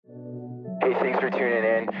Hey, thanks for tuning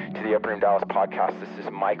in to the Upper Room Dallas podcast. This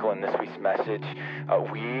is Michael, and this week's message,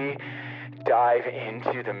 we dive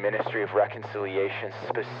into the ministry of reconciliation,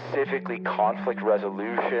 specifically conflict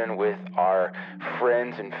resolution with our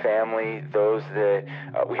friends and family, those that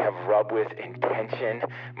we have rubbed with in tension.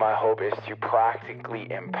 My hope is to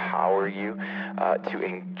practically empower you to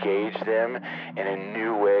engage them in a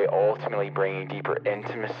new way, ultimately bringing deeper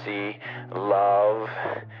intimacy, love,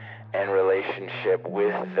 and relationship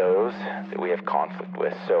with those that we have conflict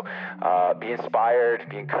with. So be inspired,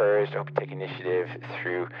 be encouraged. I hope you take initiative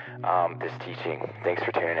through this teaching. Thanks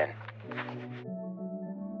for tuning in.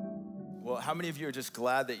 Well, how many of you are just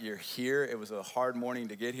glad that you're here? It was a hard morning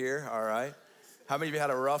to get here, all right? How many of you had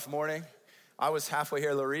a rough morning? I was halfway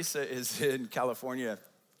here. Larissa is in California.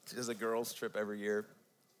 She does a girls' trip every year.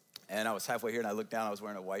 And I was halfway here, and I looked down. I was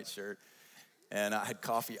wearing a white shirt, and I had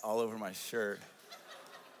coffee all over my shirt.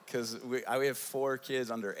 Because we have 4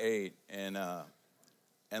 kids under 8, and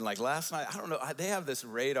like last night, I don't know, they have this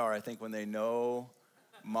radar, I think, when they know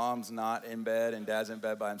mom's not in bed and dad's in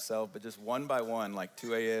bed by himself, but just one by one, like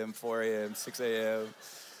 2 a.m., 4 a.m., 6 a.m.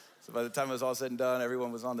 So by the time it was all said and done,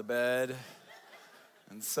 everyone was on the bed.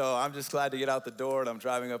 And so I'm just glad to get out the door, and I'm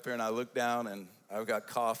driving up here, and I look down, and I've got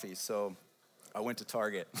coffee, so I went to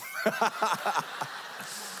Target.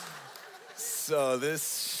 So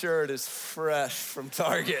this shirt is fresh from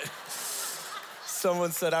Target.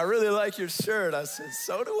 Someone said, "I really like your shirt." I said,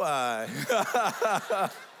 "So do I."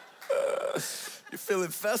 You're feeling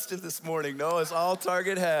festive this morning. No, it's all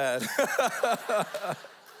Target had.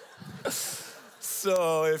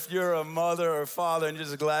 So if you're a mother or father and you're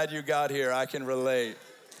just glad you got here, I can relate.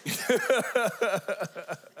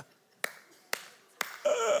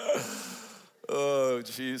 Oh,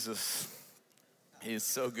 Jesus. He's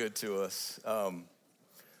so good to us.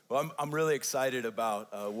 Well, I'm really excited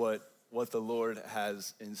about what the Lord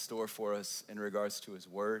has in store for us in regards to his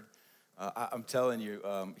word. I'm telling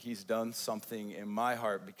you, he's done something in my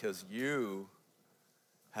heart because you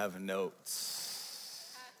have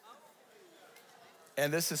notes.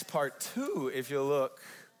 And this is part 2, if you look.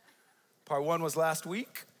 Part 1 was last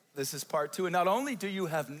week. This is part 2. And not only do you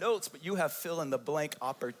have notes, but you have fill-in-the-blank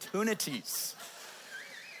opportunities.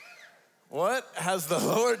 What has the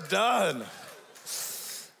Lord done?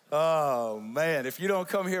 Oh, man, if you don't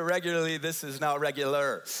come here regularly, this is not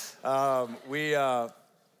regular. We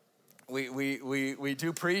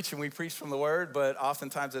do preach, and we preach from the word, but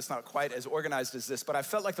oftentimes it's not quite as organized as this. But I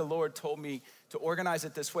felt like the Lord told me to organize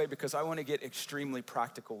it this way because I want to get extremely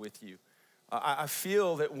practical with you. I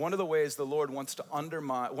feel that one of the ways the Lord wants to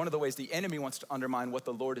undermine, one of the ways the enemy wants to undermine what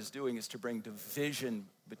the Lord is doing is to bring division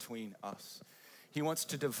between us. He wants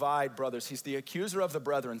to divide brothers. He's the accuser of the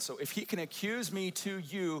brethren. So if he can accuse me to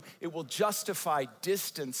you, it will justify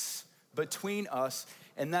distance between us.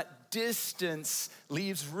 And that distance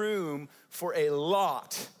leaves room for a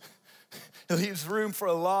lot. It leaves room for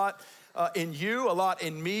a lot in you, a lot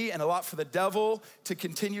in me, and a lot for the devil to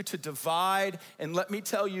continue to divide. And let me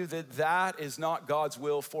tell you that that is not God's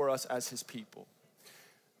will for us as his people.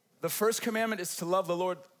 The first commandment is to love the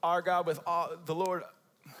Lord our God with all, the Lord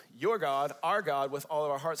your God, our God, with all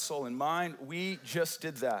of our heart, soul, and mind. We just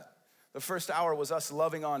did that. The first hour was us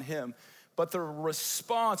loving on him. But the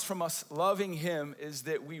response from us loving him is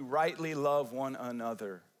that we rightly love one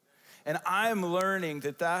another. And I'm learning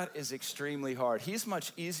that that is extremely hard. He's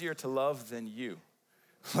much easier to love than you.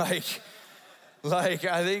 Like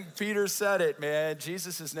I think Peter said it, man.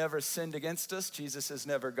 Jesus has never sinned against us. Jesus has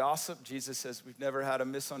never gossiped. Jesus says we've never had a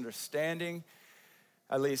misunderstanding.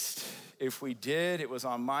 At least if we did, it was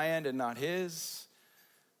on my end and not his.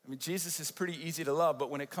 I mean, Jesus is pretty easy to love, but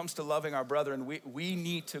when it comes to loving our brethren, we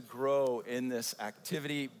need to grow in this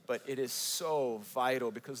activity, but it is so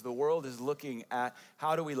vital because the world is looking at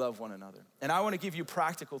how do we love one another. And I want to give you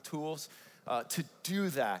practical tools to do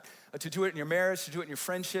that, to do it in your marriage, to do it in your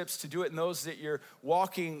friendships, to do it in those that you're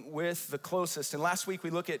walking with the closest. And last week we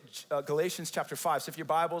looked at Galatians chapter 5. So if your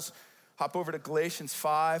Bibles, hop over to Galatians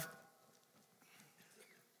 5.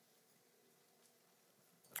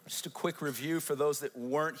 Just a quick review for those that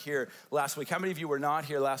weren't here last week. How many of you were not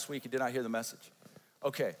here last week and did not hear the message?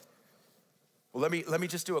 Okay. Well, let me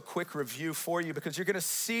just do a quick review for you because you're going to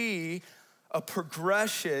see a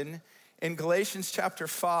progression in Galatians chapter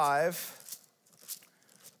 5.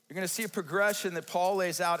 You're going to see a progression that Paul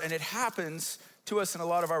lays out, and it happens to us in a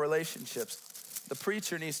lot of our relationships. The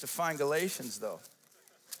preacher needs to find Galatians, though.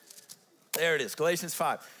 There it is, Galatians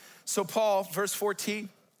 5. So Paul, verse 14,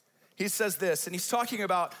 he says this, and he's talking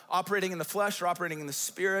about operating in the flesh or operating in the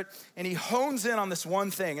spirit, and he hones in on this one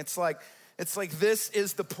thing. It's like this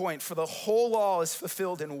is the point, for the whole law is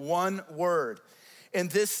fulfilled in one word. in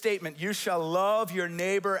this statement, you shall love your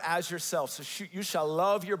neighbor as yourself. So you shall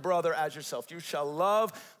love your brother as yourself. You shall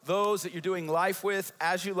love those that you're doing life with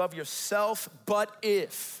as you love yourself. But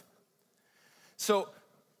if, so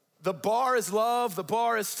the bar is love, the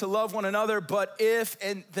bar is to love one another, but if,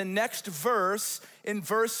 and the next verse, in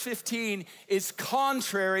verse 15, is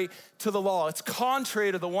contrary to the law. It's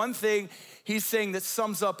contrary to the one thing he's saying that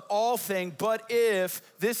sums up all things, but if,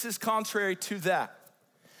 this is contrary to that.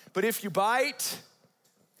 But if you bite,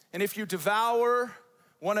 and if you devour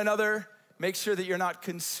one another, make sure that you're not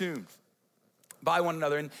consumed by one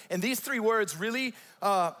another. And these three words really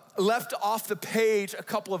left off the page a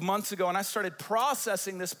couple of months ago, and I started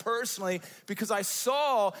processing this personally because I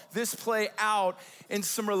saw this play out in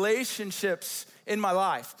some relationships in my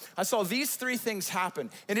life. I saw these three things happen,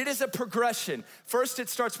 and it is a progression. First, it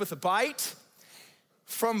starts with a bite.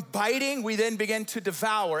 From biting, we then begin to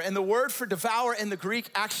devour, and the word for devour in the Greek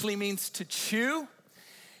actually means to chew.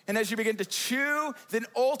 And as you begin to chew, then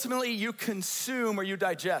ultimately you consume or you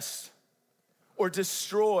digest or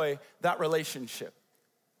destroy that relationship.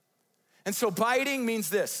 And so biting means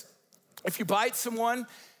this. If you bite someone,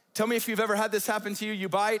 tell me if you've ever had this happen to you. You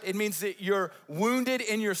bite, it means that you're wounded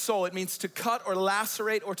in your soul. It means to cut or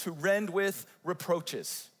lacerate or to rend with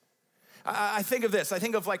reproaches. I think of this. I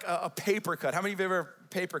think of like a paper cut. How many of you have ever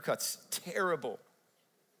paper cuts? Terrible.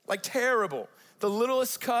 Like terrible. The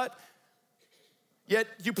littlest cut, yet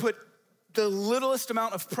you put the littlest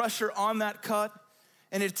amount of pressure on that cut,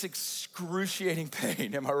 and it's excruciating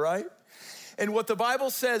pain, am I right? And what the Bible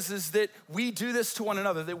says is that we do this to one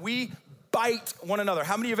another, that we bite one another.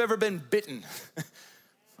 How many have ever been bitten?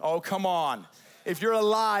 Oh, come on. If you're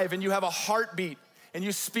alive and you have a heartbeat and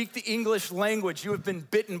you speak the English language, you have been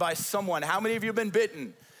bitten by someone. How many of you have been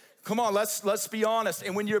bitten? Come on, let's be honest.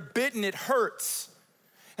 And when you're bitten, it hurts.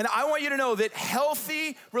 And I want you to know that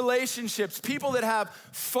healthy relationships, people that have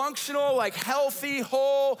functional, like healthy,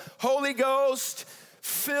 whole, Holy Ghost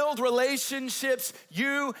filled relationships,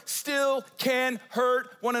 you still can hurt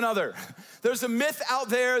one another. There's a myth out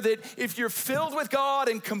there that if you're filled with God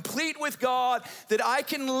and complete with God, that I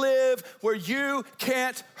can live where you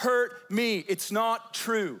can't hurt me. It's not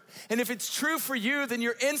true. And if it's true for you, then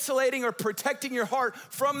you're insulating or protecting your heart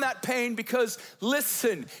from that pain because,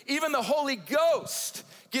 listen, even the Holy Ghost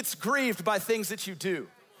gets grieved by things that you do.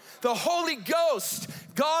 The Holy Ghost,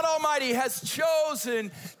 God Almighty, has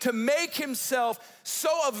chosen to make himself so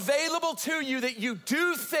available to you that you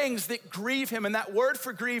do things that grieve him. And that word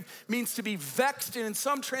for grieve means to be vexed. And in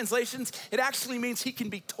some translations, it actually means he can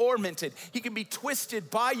be tormented. He can be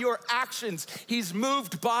twisted by your actions. He's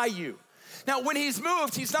moved by you. Now, when he's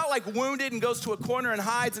moved, he's not like wounded and goes to a corner and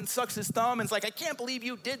hides and sucks his thumb and is like, I can't believe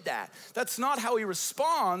you did that. That's not how he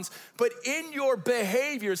responds, but in your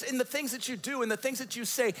behaviors, in the things that you do, in the things that you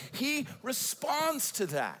say, he responds to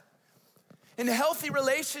that. In healthy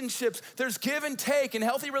relationships, there's give and take. In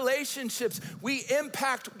healthy relationships, we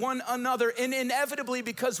impact one another, and inevitably,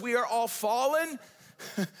 because we are all fallen,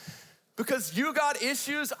 because you got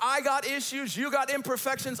issues, I got issues, you got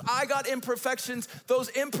imperfections, I got imperfections. Those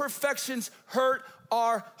imperfections hurt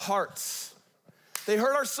our hearts. They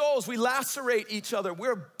hurt our souls. We lacerate each other.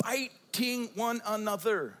 We're biting one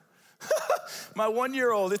another. My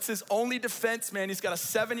 1-year-old, it's his only defense, man. He's got a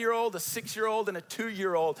 7-year-old, a 6-year-old, and a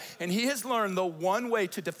 2-year-old. And he has learned the one way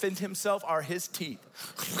to defend himself are his teeth.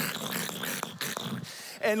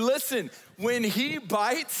 And listen, when he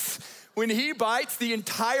bites, the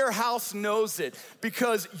entire house knows it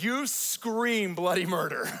because you scream bloody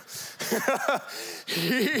murder.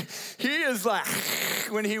 He is like,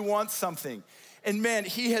 when he wants something. And man,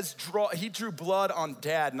 he drew blood on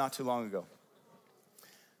Dad not too long ago.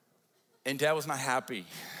 And Dad was not happy.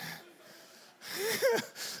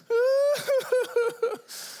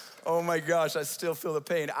 Oh my gosh, I still feel the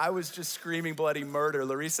pain. I was just screaming bloody murder.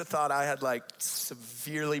 Larissa thought I had like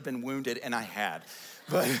severely been wounded, and I had.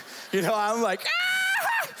 But, I'm like,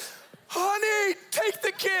 honey, take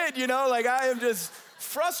the kid, like I am just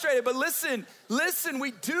frustrated. But listen,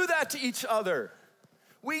 we do that to each other.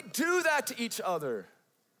 We do that to each other.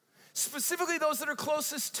 Specifically those that are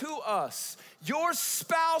closest to us. Your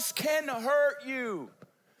spouse can hurt you.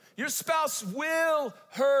 Your spouse will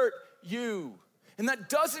hurt you. And that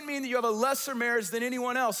doesn't mean that you have a lesser marriage than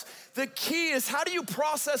anyone else. The key is, how do you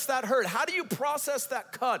process that hurt? How do you process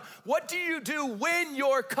that cut? What do you do when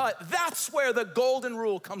you're cut? That's where the golden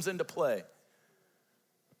rule comes into play.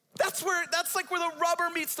 That's like where the rubber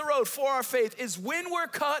meets the road for our faith, is when we're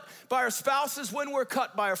cut by our spouses, when we're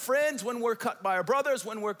cut by our friends, when we're cut by our brothers,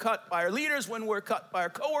 when we're cut by our leaders, when we're cut by our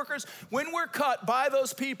coworkers, when we're cut by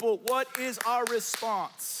those people, what is our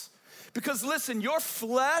response? Because listen, your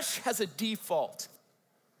flesh has a default.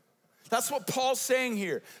 That's what Paul's saying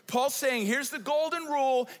here. Paul's saying, here's the golden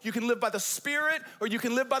rule. You can live by the Spirit or you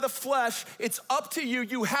can live by the flesh. It's up to you.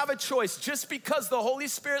 You have a choice. Just because the Holy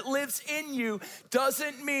Spirit lives in you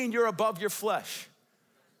doesn't mean you're above your flesh.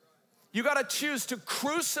 You gotta choose to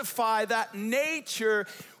crucify that nature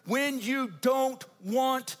when you don't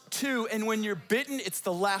want to. And when you're bitten, it's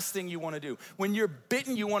the last thing you wanna do. When you're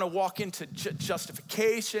bitten, you wanna walk into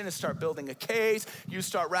justification and start building a case. You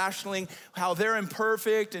start rationaling how they're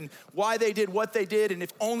imperfect and why they did what they did, and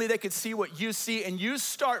if only they could see what you see. And you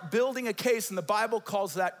start building a case, and the Bible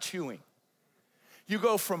calls that chewing. You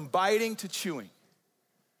go from biting to chewing.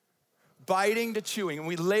 Biting to chewing. And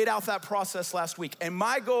we laid out that process last week. And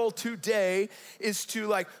my goal today is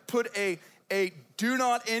to put a do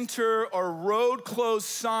not enter or road closed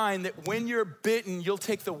sign that when you're bitten, you'll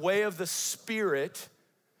take the way of the Spirit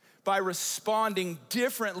by responding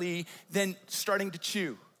differently than starting to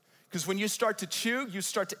chew. Because when you start to chew, you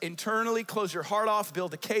start to internally close your heart off,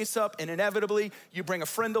 build a case up, and inevitably you bring a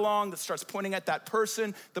friend along that starts pointing at that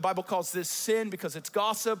person. The Bible calls this sin because it's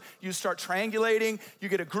gossip. You start triangulating, you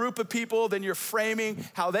get a group of people, then you're framing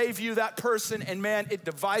how they view that person, and man, it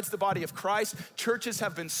divides the body of Christ. Churches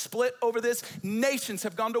have been split over this. Nations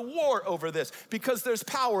have gone to war over this because there's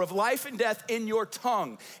power of life and death in your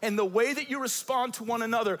tongue. And the way that you respond to one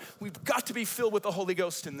another, we've got to be filled with the Holy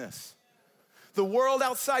Ghost in this. The world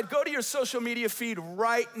outside, go to your social media feed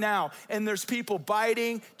right now, and there's people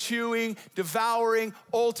biting, chewing, devouring,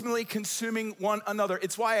 ultimately consuming one another.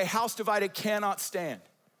 It's why a house divided cannot stand.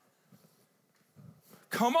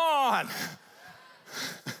 Come on.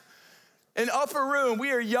 An upper room,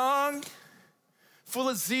 we are young, full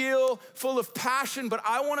of zeal, full of passion, but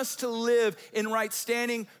I want us to live in right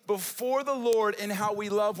standing before the Lord in how we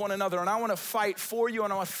love one another. And I want to fight for you,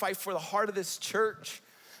 and I want to fight for the heart of this church,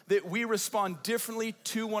 that we respond differently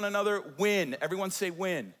to one another when, everyone say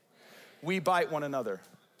when, we bite one another.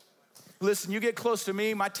 Listen, you get close to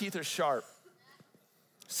me, my teeth are sharp.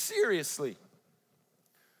 Seriously.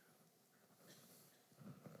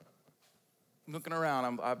 I'm looking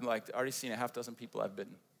around, I'm like, already seen a half dozen people I've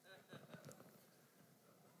bitten.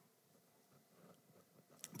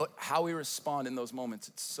 But how we respond in those moments,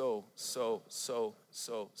 it's so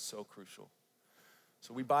crucial.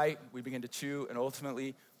 So we bite, we begin to chew, and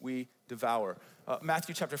ultimately we devour.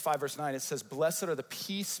 Matthew chapter 5, verse 9, it says, blessed are the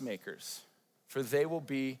peacemakers, for they will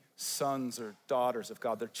be sons or daughters of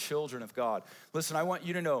God. They're children of God. Listen, I want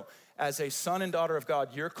you to know, as a son and daughter of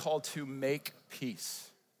God, you're called to make peace.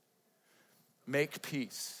 Make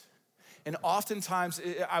peace. And oftentimes,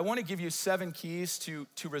 I want to give you 7 keys to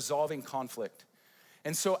resolving conflict.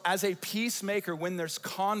 And so as a peacemaker, when there's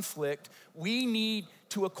conflict, we need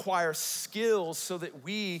to acquire skills so that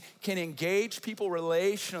we can engage people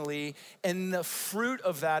relationally, and the fruit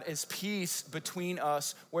of that is peace between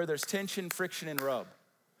us where there's tension, friction, and rub.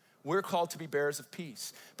 We're called to be bearers of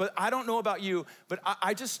peace. But I don't know about you, but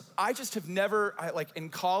I just have never, in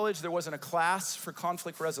college, there wasn't a class for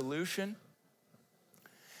conflict resolution.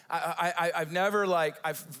 I've never,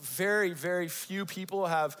 very, very few people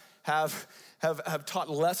have taught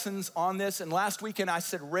lessons on this. And last weekend I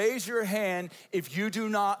said, raise your hand if you do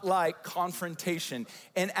not like confrontation.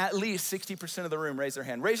 And at least 60% of the room raise their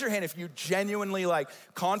hand. Raise your hand if you genuinely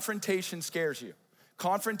confrontation scares you.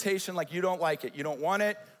 Confrontation, you don't like it, you don't want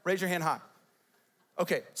it, raise your hand high.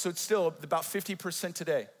 Okay, so it's still about 50%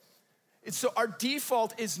 today. So our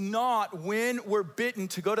default is not when we're bitten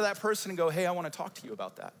to go to that person and go, hey, I wanna talk to you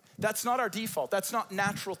about that. That's not our default, that's not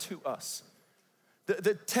natural to us.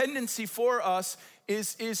 The tendency for us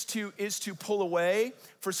is to pull away.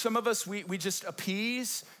 For some of us, we just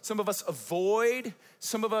appease. Some of us avoid.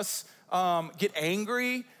 Some of us get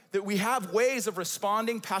angry. That we have ways of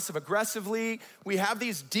responding passive aggressively. We have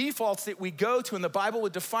these defaults that we go to, and the Bible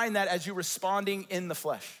would define that as you responding in the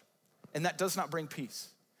flesh. And that does not bring peace.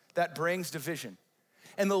 That brings division.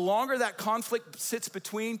 And the longer that conflict sits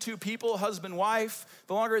between two people, husband, wife,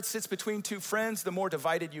 the longer it sits between two friends, the more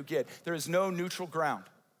divided you get. There is no neutral ground.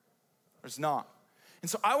 There's not. And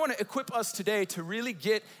so I want to equip us today to really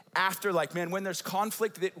get after, when there's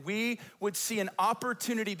conflict, that we would see an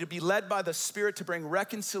opportunity to be led by the Spirit to bring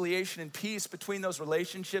reconciliation and peace between those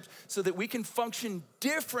relationships so that we can function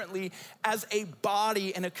differently as a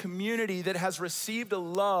body and a community that has received a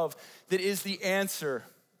love that is the answer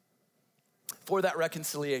for that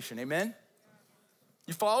reconciliation, amen?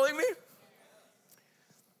 You following me?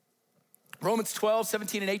 Romans 12,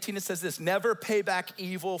 17 and 18, it says this, never pay back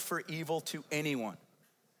evil for evil to anyone.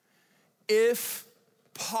 If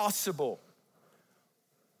possible.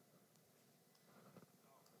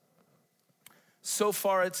 So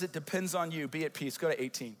far as it depends on you, be at peace. Go to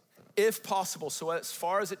 18. if possible, so as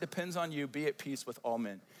far as it depends on you, be at peace with all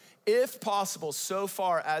men. If possible, so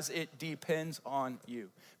far as it depends on you.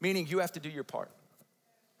 Meaning you have to do your part.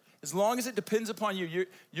 As long as it depends upon you,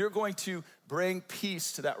 you're going to bring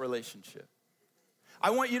peace to that relationship.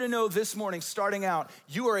 I want you to know this morning, starting out,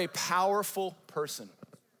 you are a powerful person.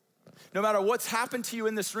 No matter what's happened to you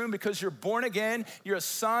in this room, because you're born again, you're a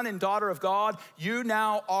son and daughter of God, you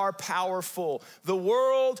now are powerful. The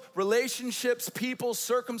world, relationships, people,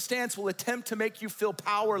 circumstance will attempt to make you feel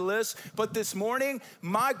powerless. But this morning,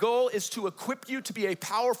 my goal is to equip you to be a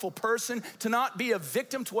powerful person, to not be a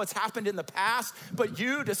victim to what's happened in the past, but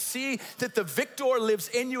you to see that the victor lives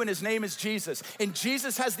in you and his name is Jesus. And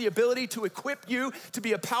Jesus has the ability to equip you to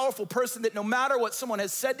be a powerful person that no matter what someone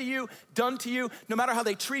has said to you, done to you, no matter how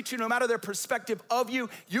they treat you, no matter their perspective of you,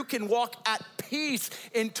 you can walk at peace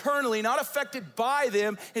internally, not affected by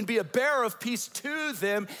them, and be a bearer of peace to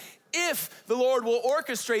them if the Lord will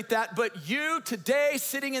orchestrate that. But you today,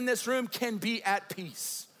 sitting in this room, can be at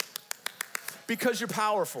peace because you're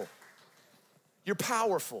powerful. You're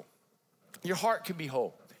powerful. Your heart can be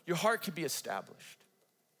whole. Your heart can be established.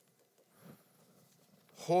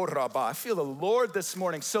 I feel the Lord this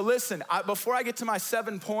morning. So listen, before I get to my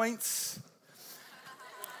 7 points,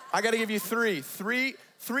 I gotta give you three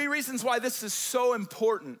reasons why this is so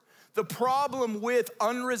important. The problem with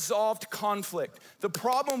unresolved conflict, the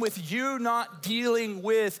problem with you not dealing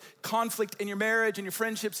with conflict in your marriage and your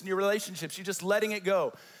friendships and your relationships, you're just letting it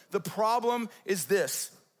go. The problem is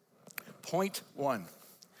this. Point 1,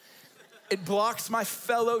 it blocks my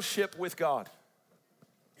fellowship with God.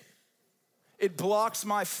 It blocks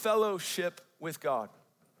my fellowship with God.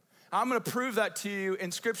 I'm gonna prove that to you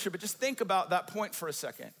in scripture, but just think about that point for a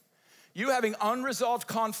second. You having unresolved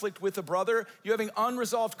conflict with a brother, you having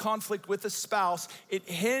unresolved conflict with a spouse, it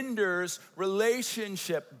hinders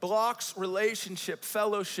relationship, blocks relationship,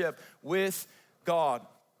 fellowship with God.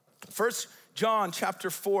 1 John chapter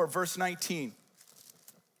 4, verse 19.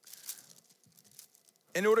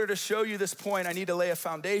 In order to show you this point, I need to lay a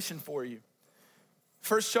foundation for you.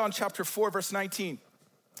 1 John chapter 4, verse 19.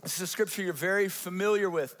 This is a scripture you're very familiar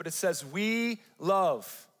with, but it says, we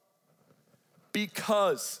love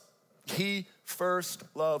because he first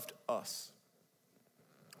loved us.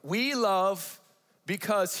 We love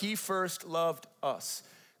because he first loved us.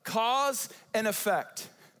 Cause and effect.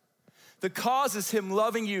 The cause is him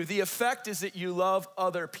loving you. The effect is that you love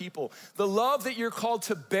other people. The love that you're called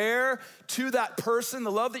to bear to that person,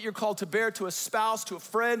 the love that you're called to bear to a spouse, to a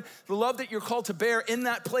friend, the love that you're called to bear in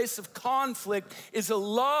that place of conflict is a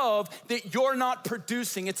love that you're not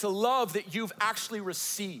producing. It's a love that you've actually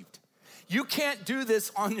received. You can't do this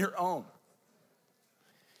on your own.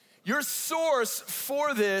 Your source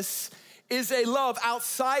for this is a love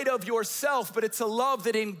outside of yourself, but it's a love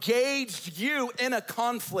that engaged you in a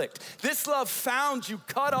conflict. This love found you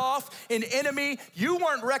cut off, an enemy. You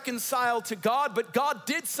weren't reconciled to God, but God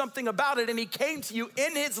did something about it, and he came to you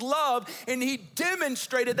in his love, and he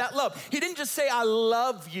demonstrated that love. He didn't just say, I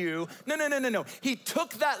love you. No. He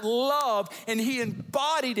took that love, and he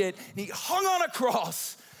embodied it, and he hung on a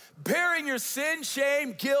cross, bearing your sin,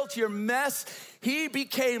 shame, guilt, your mess. He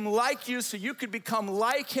became like you so you could become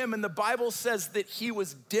like him. And the Bible says that he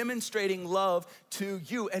was demonstrating love to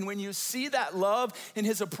you. And when you see that love in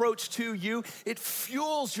his approach to you, it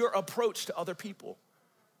fuels your approach to other people.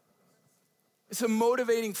 It's a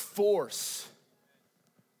motivating force.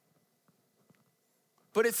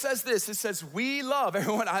 But it says this, it says, we love.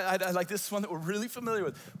 Everyone, I like this one that we're really familiar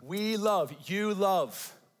with. We love, you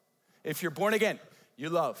love. If you're born again, you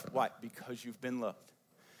love. Why? Because you've been loved.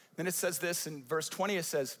 Then it says this in verse 20, it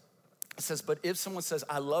says, but if someone says,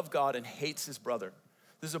 I love God and hates his brother,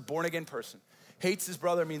 this is a born again person. Hates his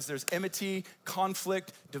brother means there's enmity,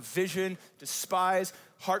 conflict, division, despise,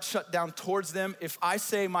 heart shut down towards them. If I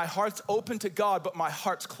say my heart's open to God, but my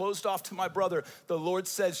heart's closed off to my brother, the Lord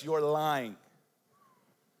says you're lying.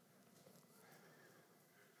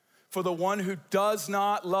 For the one who does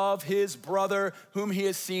not love his brother whom he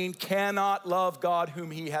has seen cannot love God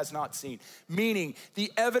whom he has not seen. Meaning, the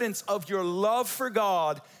evidence of your love for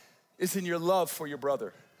God is in your love for your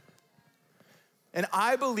brother. And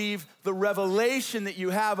I believe the revelation that you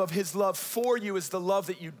have of his love for you is the love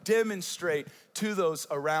that you demonstrate to those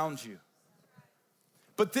around you.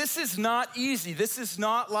 But this is not easy. This is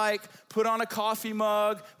not like put on a coffee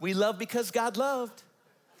mug, we love because God loved.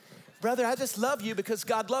 Brother, I just love you because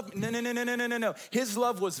God loved me. No. His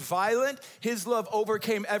love was violent. His love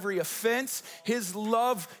overcame every offense. His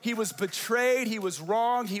love, he was betrayed. He was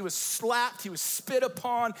wronged. He was slapped. He was spit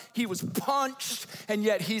upon. He was punched. And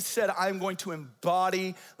yet he said, I'm going to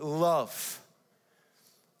embody love.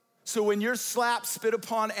 So when you're slapped, spit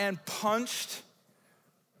upon, and punched,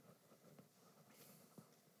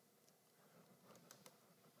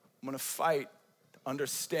 I'm gonna fight to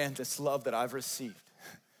understand this love that I've received,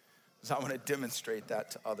 because I wanna demonstrate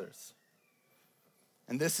that to others.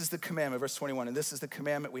 And this is the commandment, verse 21, and this is the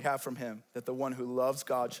commandment we have from him, that the one who loves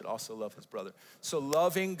God should also love his brother. So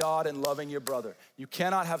loving God and loving your brother. You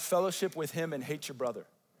cannot have fellowship with him and hate your brother.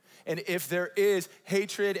 And if there is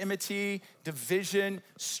hatred, enmity, division,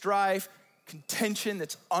 strife, contention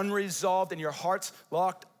that's unresolved and your heart's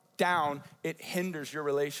locked down, it hinders your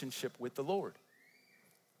relationship with the Lord.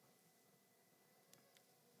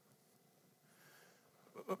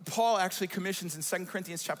 Paul actually commissions in 2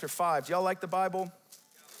 Corinthians chapter 5. Do y'all like the Bible?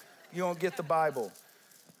 You don't get the Bible.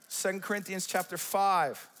 2 Corinthians chapter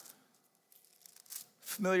 5.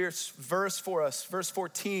 Familiar verse for us, verse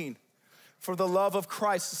 14. For the love of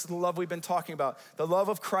Christ, this is the love we've been talking about. The love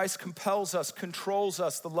of Christ compels us, controls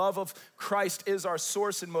us. The love of Christ is our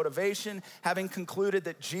source and motivation. Having concluded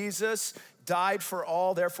that Jesus died for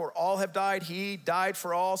all, therefore all have died. He died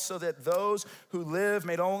for all so that those who live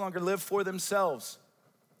may no longer live for themselves,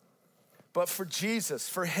 but for Jesus,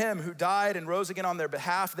 for him who died and rose again on their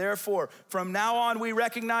behalf. Therefore, from now on, we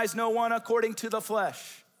recognize no one according to the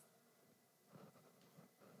flesh.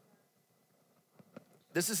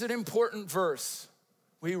 This is an important verse.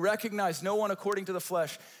 We recognize no one according to the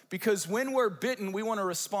flesh, because when we're bitten, we want to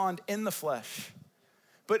respond in the flesh.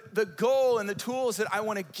 But the goal and the tools that I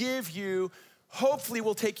want to give you hopefully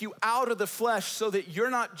will take you out of the flesh so that you're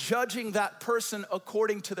not judging that person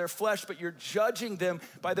according to their flesh, but you're judging them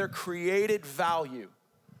by their created value.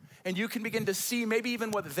 And you can begin to see maybe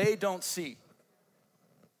even what they don't see.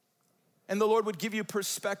 And the Lord would give you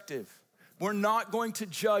perspective. We're not going to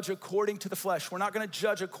judge according to the flesh. We're not going to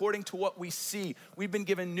judge according to what we see. We've been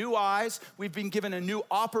given new eyes. We've been given a new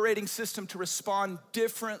operating system to respond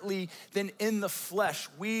differently than in the flesh.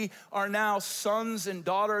 We are now sons and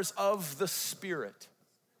daughters of the Spirit.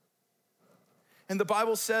 And the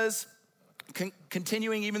Bible says,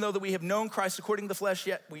 continuing, even though that we have known Christ according to the flesh,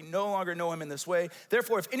 yet we no longer know him in this way.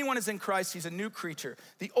 Therefore, if anyone is in Christ, he's a new creature.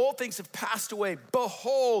 The old things have passed away.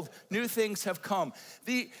 Behold, new things have come.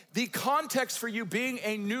 The context for you being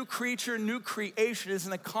a new creature, new creation is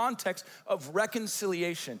in the context of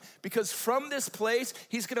reconciliation. Because from this place,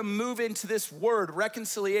 he's gonna move into this word,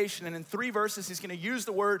 reconciliation. And in 3 verses, he's gonna use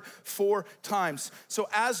the word 4 times. So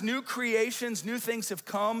as new creations, new things have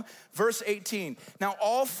come. Verse 18, now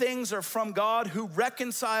all things are from God who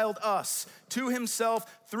reconciled us to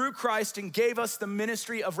himself through Christ and gave us the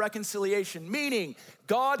ministry of reconciliation. Meaning,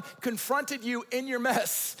 God confronted you in your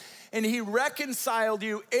mess and he reconciled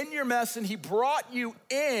you in your mess and he brought you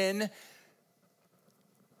in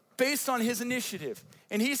based on his initiative.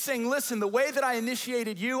 And he's saying, listen, the way that I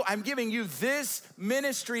initiated you, I'm giving you this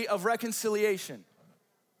ministry of reconciliation.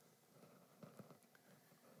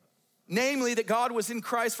 Namely, that God was in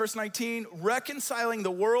Christ, verse 19, reconciling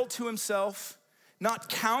the world to himself, not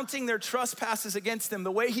counting their trespasses against them.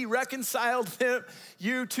 The way he reconciled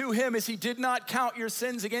you to him is he did not count your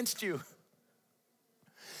sins against you.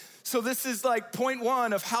 So this is like point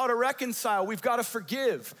 1 of how to reconcile. We've got to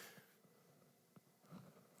forgive.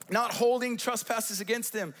 Not holding trespasses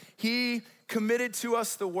against them. He committed to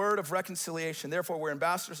us the word of reconciliation. Therefore, we're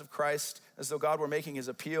ambassadors of Christ, as though God were making his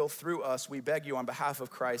appeal through us. We beg you on behalf of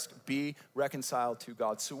Christ, be reconciled to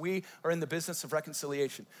God. So we are in the business of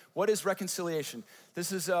reconciliation. What is reconciliation?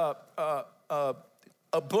 This is a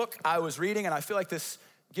book I was reading, and I feel like this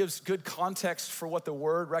gives good context for what the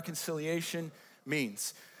word reconciliation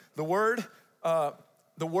means. The word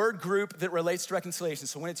group that relates to reconciliation,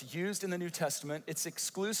 so when it's used in the New Testament, it's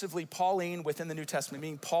exclusively Pauline within the New Testament,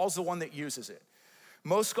 meaning Paul's the one that uses it.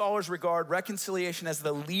 Most scholars regard reconciliation as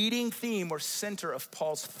the leading theme or center of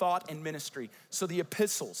Paul's thought and ministry. So the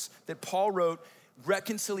epistles that Paul wrote,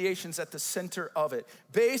 reconciliation's at the center of it.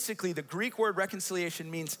 Basically, the Greek word reconciliation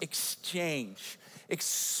means exchange,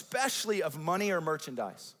 especially of money or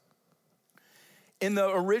merchandise. In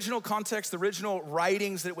the original context, the original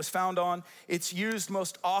writings that it was found on, it's used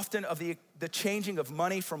most often of the changing of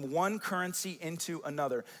money from one currency into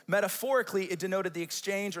another. Metaphorically, it denoted the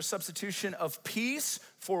exchange or substitution of peace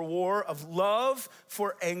for war, of love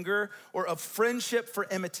for anger, or of friendship for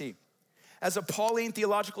enmity. As a Pauline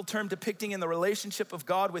theological term depicting in the relationship of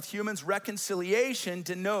God with humans, reconciliation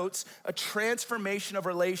denotes a transformation of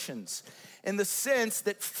relations, in the sense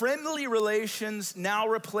that friendly relations now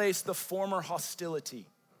replace the former hostility.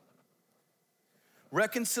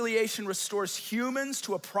 Reconciliation restores humans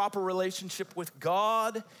to a proper relationship with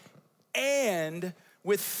God and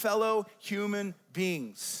with fellow human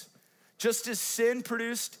beings. Just as sin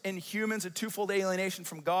produced in humans a twofold alienation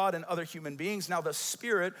from God and other human beings, now the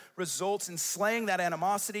Spirit results in slaying that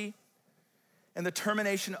animosity and the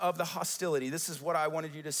termination of the hostility. This is what I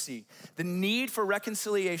wanted you to see. The need for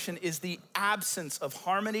reconciliation is the absence of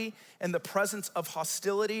harmony and the presence of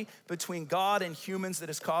hostility between God and humans that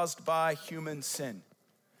is caused by human sin.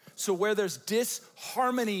 So where there's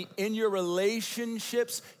disharmony in your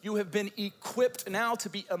relationships, you have been equipped now to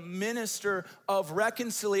be a minister of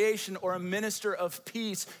reconciliation or a minister of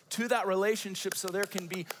peace to that relationship so there can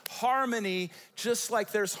be harmony just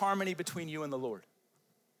like there's harmony between you and the Lord.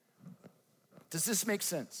 Does this make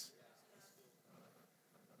sense?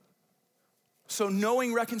 So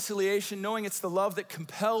knowing reconciliation, knowing it's the love that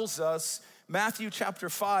compels us, Matthew chapter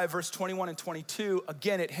 5, verse 21 and 22,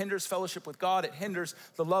 again, it hinders fellowship with God. It hinders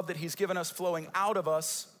the love that he's given us flowing out of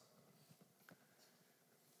us.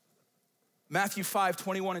 Matthew 5,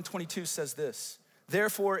 21 and 22 says this,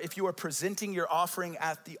 therefore, if you are presenting your offering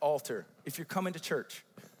at the altar, if you're coming to church,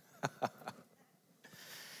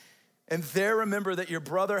 and there remember that your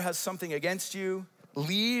brother has something against you,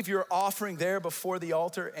 leave your offering there before the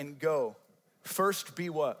altar and go. First be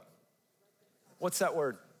what? What's that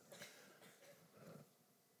word?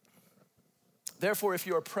 Therefore, if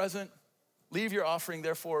you are present, leave your offering,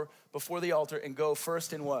 therefore, before the altar and go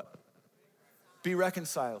first in what? Be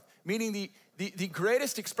reconciled. Meaning the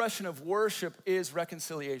greatest expression of worship is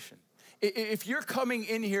reconciliation. If you're coming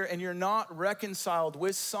in here and you're not reconciled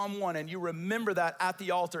with someone and you remember that at the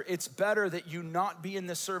altar, it's better that you not be in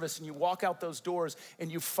this service and you walk out those doors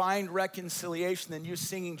and you find reconciliation than you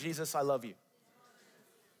singing, Jesus, I love you.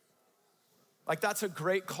 Like that's a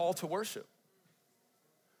great call to worship.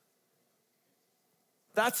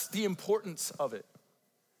 That's the importance of it.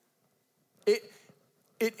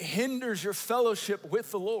 It hinders your fellowship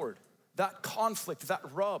with the Lord, that conflict, that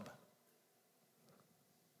rub.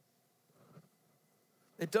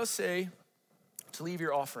 It does say to leave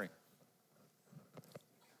your offering.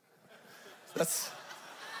 That's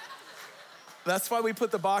why we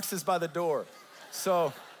put the boxes by the door.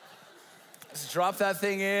 So just drop that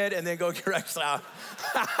thing in and then go get reconciled.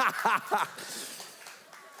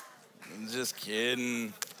 I'm just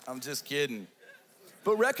kidding.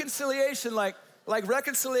 But reconciliation, like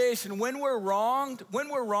reconciliation, when we're wronged,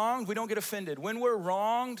 we don't get offended. When we're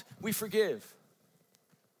wronged, we forgive.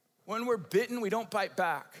 When we're bitten, we don't bite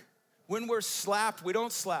back. When we're slapped, we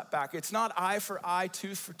don't slap back. It's not eye for eye,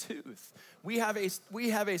 tooth for tooth. We have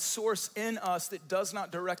a source in us that does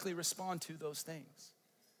not directly respond to those things.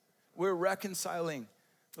 We're reconciling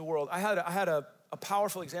the world. I had a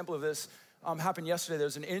powerful example of this happen yesterday. There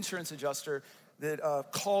was an insurance adjuster that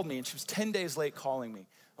called me, and she was 10 days late calling me.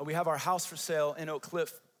 We have our house for sale in Oak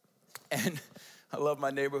Cliff, and I love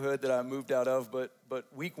my neighborhood that I moved out of, but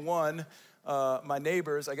week one, my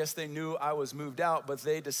neighbors, I guess they knew I was moved out, but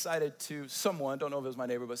they decided to, don't know if it was my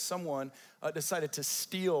neighbor, but someone decided to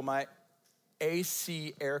steal my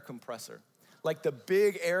AC air compressor. Like the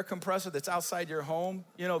big air compressor that's outside your home,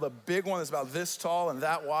 you know, the big one that's about this tall and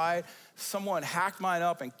that wide. Someone hacked mine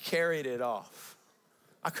up and carried it off.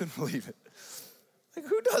 I couldn't believe it. Like,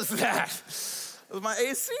 who does that? It was my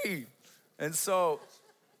AC. And so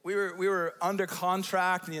we were under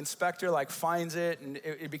contract, and the inspector finds it, and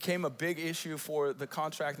it became a big issue for the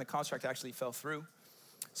contract, and the contract actually fell through.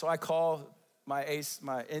 So I call my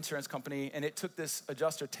insurance company, and it took this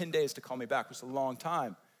adjuster 10 days to call me back, which is a long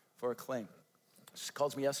time for a claim. She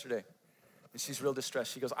calls me yesterday, and she's real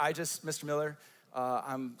distressed. She goes, Mr. Miller,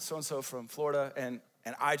 I'm so-and-so from Florida, and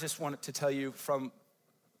I just wanted to tell you from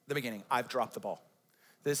the beginning, I've dropped the ball.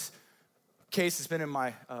 This case has been in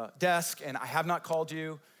my desk, and I have not called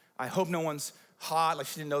you. I hope no one's hot.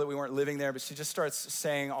 She didn't know that we weren't living there, but she just starts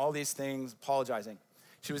saying all these things, apologizing.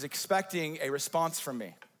 She was expecting a response from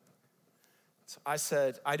me. So I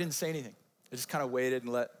said, I didn't say anything. I just kind of waited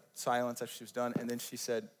and let silence after she was done, and then she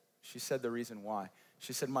said the reason why.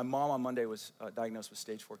 She said, my mom on Monday was diagnosed with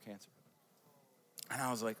stage 4 cancer. And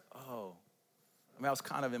I was like, oh. I was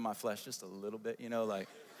kind of in my flesh just a little bit,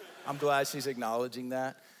 I'm glad she's acknowledging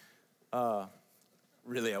that.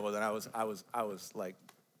 Really, I wasn't. I was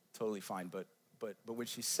totally fine. But when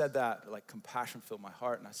she said that, compassion filled my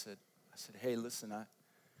heart, and I said, hey, listen, I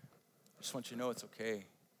just want you to know it's okay.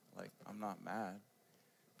 I'm not mad,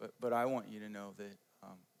 but I want you to know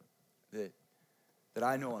that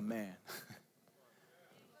I know a man.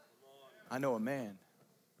 I know a man,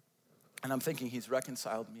 and I'm thinking he's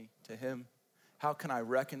reconciled me to him. How can I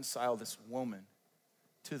reconcile this woman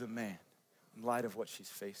to the man in light of what she's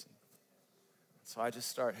facing? So I just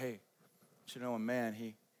start, hey, you know a man,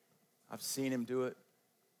 I've seen him do it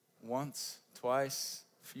once, twice,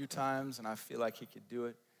 a few times, and I feel like he could do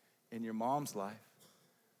it in your mom's life,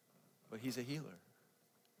 but he's a healer.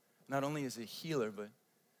 Not only is he a healer,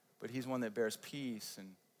 but he's one that bears peace and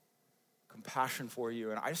compassion for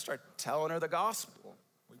you. And I start telling her the gospel.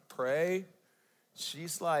 We pray.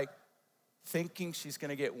 She's like thinking she's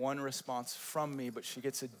gonna get one response from me, but she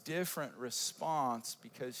gets a different response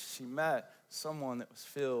because she met someone that was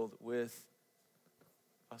filled with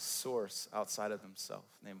a source outside of themselves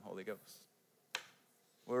named Holy Ghost.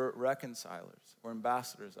 We're reconcilers. We're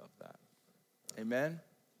ambassadors of that. Amen?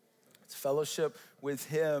 It's fellowship with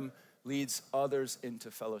him leads others into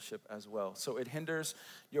fellowship as well. So it hinders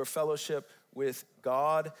your fellowship with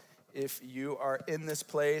God. If you are in this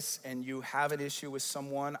place and you have an issue with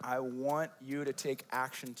someone, I want you to take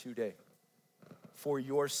action today for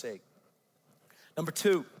your sake. Number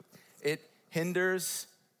 2, it hinders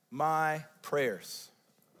my prayers.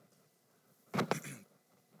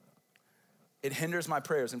 It hinders my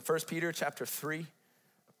prayers. In 1 Peter chapter 3,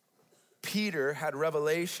 Peter had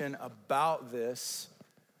revelation about this,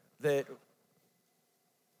 that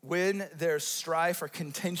when there's strife or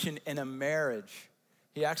contention in a marriage,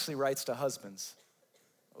 he actually writes to husbands.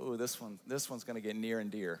 Oh, this one's gonna get near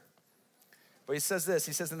and dear. But he says this,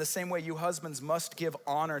 he says, in the same way, you husbands must give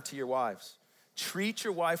honor to your wives. Treat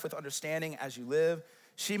your wife with understanding as you live.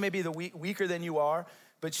 She may be the weaker than you are,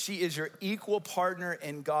 but she is your equal partner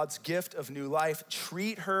in God's gift of new life.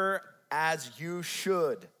 Treat her as you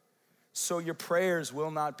should, so your prayers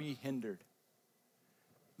will not be hindered.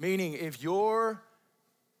 Meaning, if you're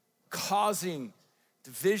causing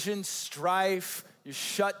division, strife, you're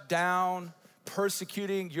shut down,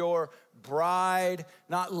 persecuting your bride,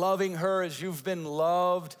 not loving her as you've been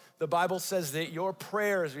loved, the Bible says that your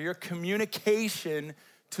prayers or your communication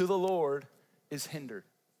to the Lord is hindered.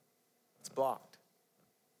 It's blocked.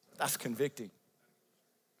 That's convicting.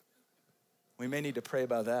 We may need to pray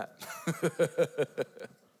about that.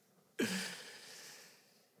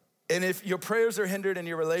 And if your prayers are hindered and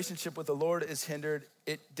your relationship with the Lord is hindered,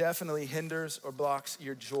 it definitely hinders or blocks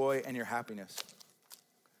your joy and your happiness.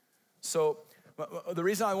 So the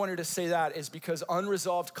reason I wanted to say that is because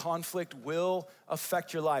unresolved conflict will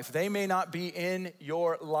affect your life. They may not be in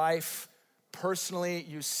your life personally,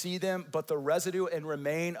 you see them, but the residue and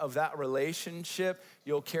remain of that relationship,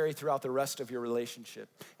 you'll carry throughout the rest of your relationship.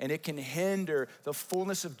 And it can hinder the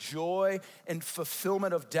fullness of joy and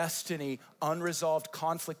fulfillment of destiny, unresolved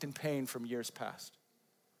conflict and pain from years past.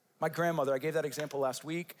 My grandmother, I gave that example last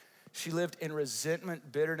week. She lived in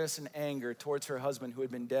resentment, bitterness, and anger towards her husband who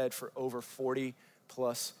had been dead for over 40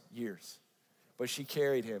 plus years. But she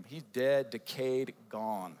carried him. He's dead, decayed,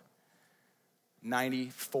 gone.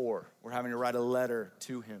 94, we're having to write a letter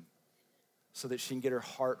to him so that she can get her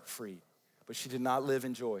heart free. But she did not live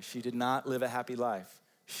in joy. She did not live a happy life.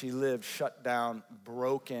 She lived shut down,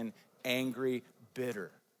 broken, angry, bitter.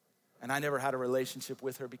 And I never had a relationship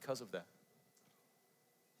with her because of that.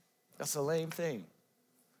 That's a lame thing.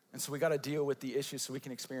 And so we got to deal with the issues so we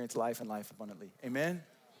can experience life and life abundantly. Amen?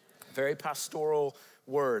 Very pastoral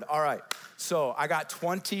word. All right, so I got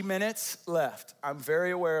 20 minutes left. I'm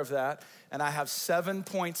very aware of that. And I have 7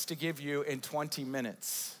 points to give you in 20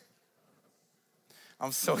 minutes.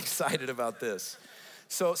 I'm so excited about this.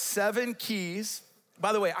 So 7 keys.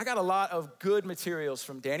 By the way, I got a lot of good materials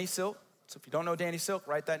from Danny Silk. So if you don't know Danny Silk,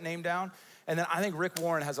 write that name down. And then I think Rick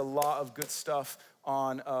Warren has a lot of good stuff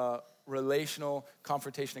on relational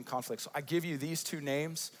confrontation and conflict. So I give you these 2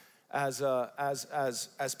 names as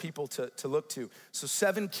people to look to. So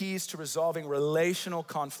 7 keys to resolving relational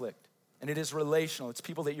conflict. And it is relational. It's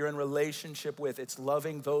people that you're in relationship with. It's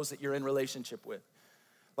loving those that you're in relationship with.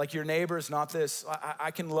 Like your neighbors, not this.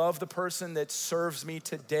 I can love the person that serves me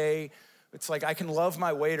today. It's like I can love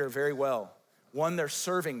my waiter very well. 1, they're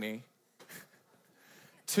serving me.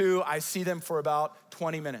 2, I see them for about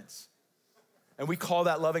 20 minutes. And we call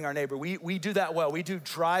that loving our neighbor. We do that well. We do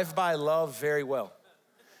drive-by love very well.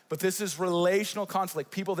 But this is relational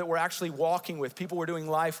conflict, people that we're actually walking with, people we're doing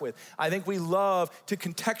life with. I think we love to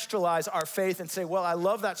contextualize our faith and say, well, I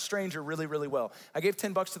love that stranger really, really well. I gave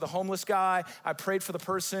 $10 to the homeless guy. I prayed for the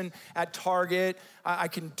person at Target. I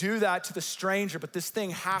can do that to the stranger, but this thing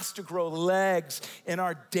has to grow legs in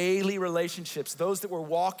our daily relationships, those that we're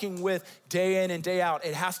walking with day in and day out.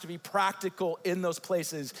 It has to be practical in those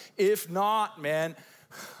places. If not, man,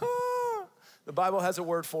 the Bible has a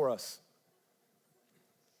word for us.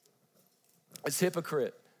 It's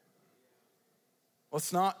hypocrite.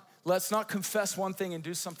 Let's not confess one thing and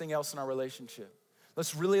do something else in our relationship.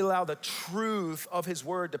 Let's really allow the truth of his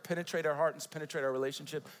word to penetrate our heart and penetrate our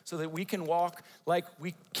relationship so that we can walk like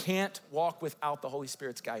we can't walk without the Holy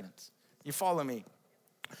Spirit's guidance. You follow me?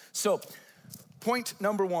 So, point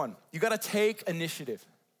number 1, you gotta take initiative.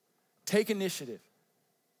 Take initiative.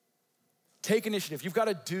 Take initiative. You've got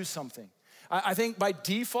to do something. I think by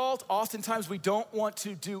default, oftentimes we don't want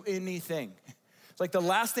to do anything. Like the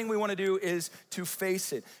last thing we want to do is to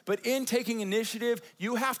face it. But in taking initiative,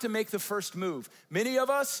 you have to make the first move. Many of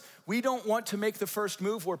us, we don't want to make the first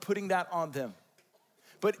move. We're putting that on them.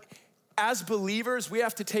 But as believers, we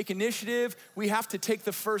have to take initiative. We have to take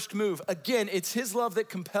the first move. Again, it's his love that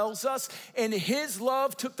compels us, and his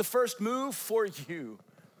love took the first move for you.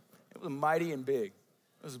 It was mighty and big.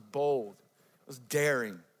 It was bold. It was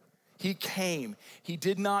daring. He came. He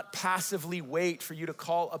did not passively wait for you to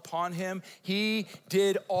call upon him. He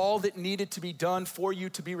did all that needed to be done for you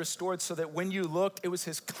to be restored, so that when you looked, it was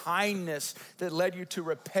his kindness that led you to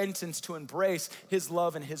repentance, to embrace his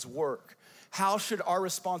love and his work. How should our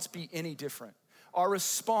response be any different? Our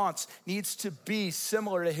response needs to be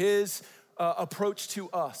similar to his approach to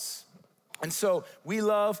us. And so we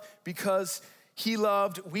love because he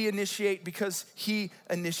loved. We initiate because he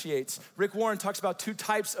initiates. Rick Warren talks about two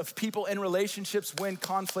types of people in relationships when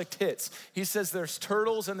conflict hits. He says there's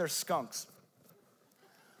turtles and there's skunks.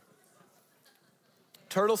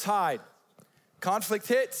 Turtles hide. Conflict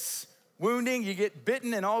hits, wounding, you get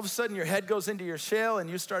bitten, and all of a sudden your head goes into your shell and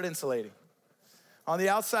you start insulating. On the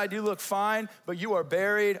outside, you look fine, but you are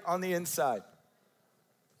buried on the inside.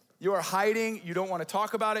 You are hiding. You don't want to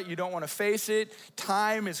talk about it. You don't want to face it.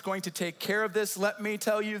 Time is going to take care of this. Let me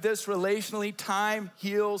tell you this relationally, time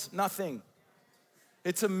heals nothing.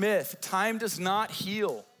 It's a myth. Time does not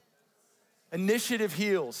heal. Initiative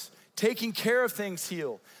heals. Taking care of things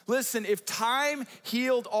heal. Listen, if time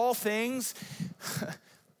healed all things,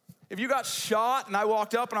 if you got shot and I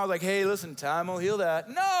walked up and I was like, hey, listen, time will heal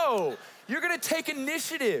that. No. You're gonna take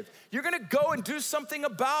initiative. You're gonna go and do something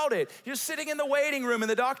about it. You're sitting in the waiting room and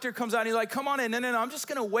the doctor comes out and he's like, come on in. No, I'm just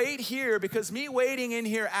gonna wait here because me waiting in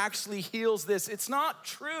here actually heals this. It's not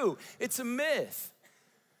true, it's a myth.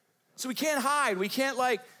 So we can't hide, we can't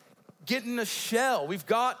get in a shell. We've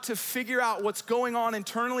got to figure out what's going on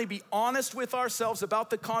internally, be honest with ourselves about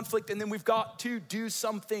the conflict, and then we've got to do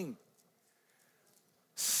something.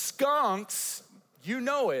 Skunks, you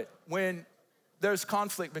know it when there's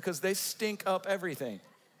conflict because they stink up everything.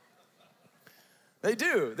 They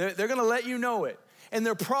do. They're gonna let you know it. And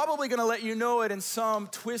they're probably gonna let you know it in some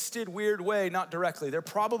twisted, weird way, not directly. They're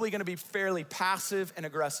probably gonna be fairly passive and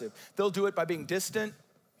aggressive. They'll do it by being distant.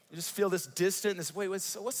 You just feel this distant, wait,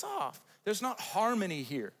 what's off? There's not harmony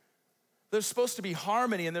here. There's supposed to be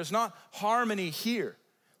harmony and there's not harmony here.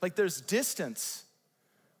 Like there's distance.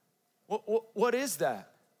 What is that?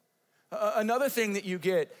 Another thing that you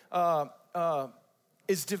get,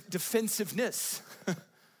 is defensiveness,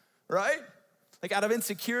 right? Like out of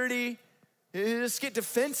insecurity, you just get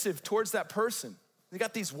defensive towards that person. We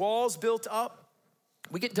got these walls built up.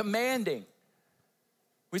 We get demanding.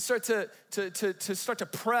 We start to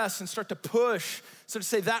press and start to push, sort of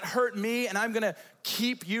say that hurt me and I'm gonna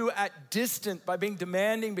keep you at distant by being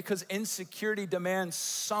demanding because insecurity demands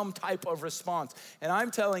some type of response. And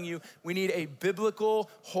I'm telling you, we need a biblical,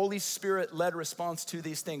 Holy Spirit-led response to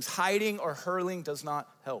these things. Hiding or hurling does not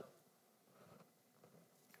help.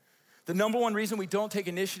 The number one reason we don't take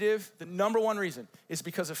initiative, the number one reason is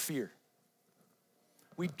because of fear.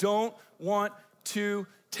 We don't want to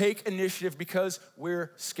take initiative because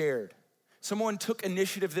we're scared. Someone took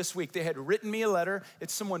initiative this week. They had written me a letter.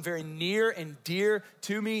 It's someone very near and dear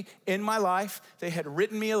to me in my life. They had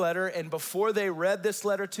written me a letter, and before they read this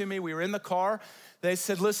letter to me, we were in the car. They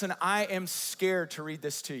said, listen, I am scared to read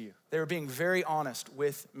this to you. They were being very honest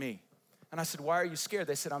with me. And I said, why are you scared?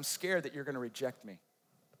 They said, I'm scared that you're gonna reject me.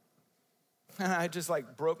 And I just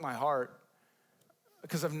broke my heart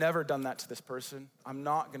because I've never done that to this person. I'm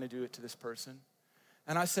not gonna do it to this person.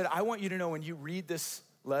 And I said, I want you to know when you read this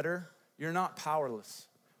letter, you're not powerless.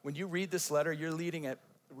 When you read this letter, you're reading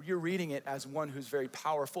it as one who's very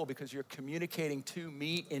powerful because you're communicating to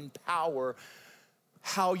me in power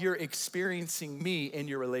how you're experiencing me in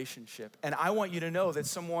your relationship. And I want you to know that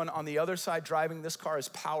someone on the other side driving this car is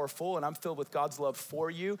powerful and I'm filled with God's love for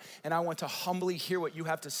you. And I want to humbly hear what you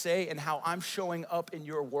have to say and how I'm showing up in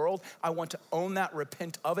your world. I want to own that,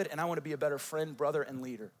 repent of it, and I want to be a better friend, brother, and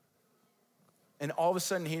leader. And all of a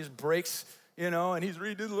sudden he breaks, and he's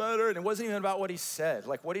reading the letter and it wasn't even about what he said.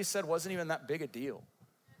 What he said wasn't even that big a deal.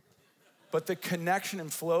 But the connection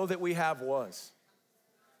and flow that we have was.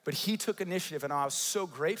 But he took initiative and I was so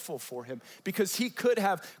grateful for him because he could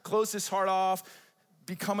have closed his heart off,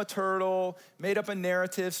 become a turtle, made up a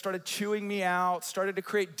narrative, started chewing me out, started to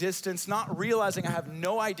create distance, not realizing I have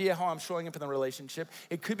no idea how I'm showing up in the relationship.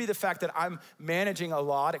 It could be the fact that I'm managing a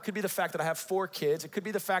lot. It could be the fact that I have 4 kids. It could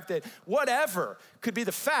be the fact that whatever could be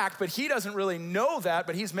the fact, but he doesn't really know that,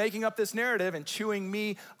 but he's making up this narrative and chewing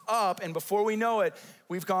me up. And before we know it,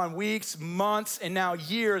 we've gone weeks, months, and now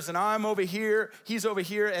years, and I'm over here, he's over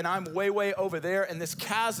here, and I'm way, way over there. And this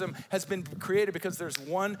chasm has been created because there's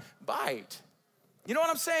one bite. You know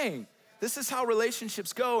what I'm saying? This is how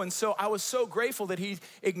relationships go. And so I was so grateful that he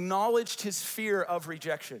acknowledged his fear of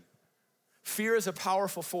rejection. Fear is a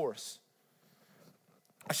powerful force.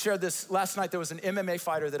 I shared this last night. There was an MMA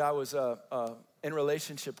fighter that I was in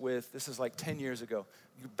relationship with. This is like 10 years ago.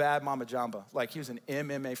 Bad Mama Jamba. Like, he was an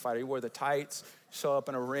MMA fighter. He wore the tights, show up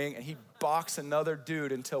in a ring, and he boxed another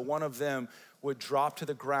dude until one of them would drop to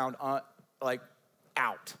the ground, like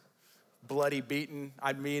out. Bloody beaten.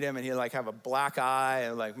 I'd meet him and he'd like have a black eye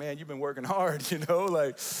and like, man, you've been working hard, you know?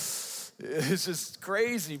 Like, it's just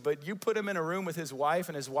crazy. But you put him in a room with his wife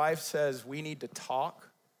and his wife says, we need to talk.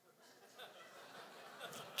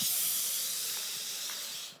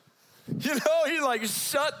 You know, he's like,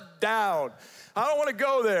 shut down. I don't want to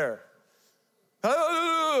go there.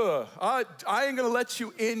 I ain't gonna let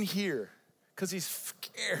you in here, because he's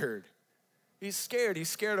scared. He's scared. He's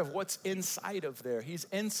scared of what's inside of there. He's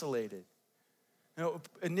insulated. You know,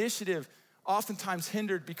 initiative oftentimes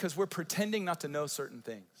hindered because we're pretending not to know certain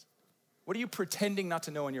things. What are you pretending not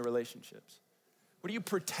to know in your relationships? What are you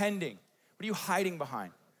pretending? What are you hiding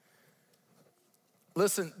behind?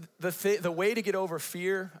 Listen, the way to get over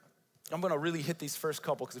fear, I'm gonna really hit these first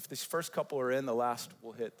couple, because if these first couple are in, the last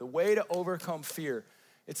will hit. The way to overcome fear,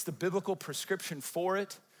 it's the biblical prescription for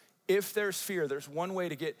it. If there's fear, there's one way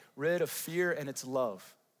to get rid of fear, and it's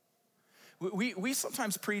love. We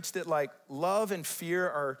sometimes preach that like love and fear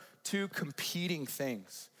are two competing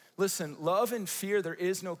things. Listen, love and fear, there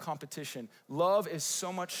is no competition. Love is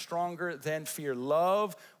so much stronger than fear.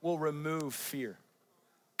 Love will remove fear.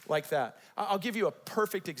 Like that. I'll give you a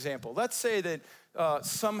perfect example. Let's say that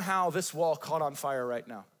somehow this wall caught on fire right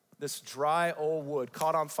now. This dry old wood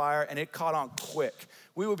caught on fire, and it caught on quick.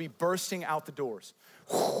 We would be bursting out the doors.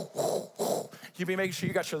 You'd be making sure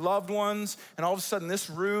you got your loved ones, and all of a sudden this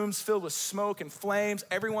room's filled with smoke and flames.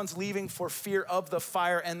 Everyone's leaving for fear of the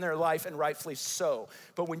fire and their life, and rightfully so.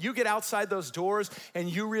 But when you get outside those doors and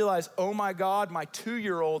you realize, oh my God, my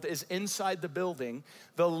 2-year-old is inside the building,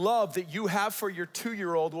 the love that you have for your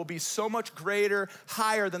 2-year-old will be so much greater,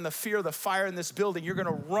 higher than the fear of the fire in this building. You're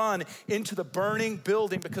gonna run into the burning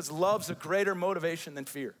building because love's a greater motivation than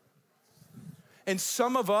fear. And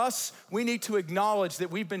some of us, we need to acknowledge that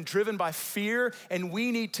we've been driven by fear, and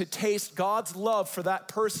we need to taste God's love for that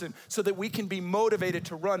person so that we can be motivated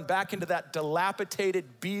to run back into that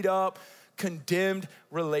dilapidated, beat up, condemned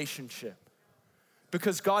relationship.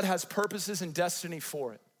 Because God has purposes and destiny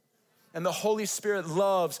for it. And the Holy Spirit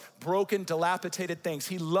loves broken, dilapidated things.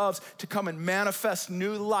 He loves to come and manifest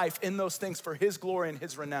new life in those things for his glory and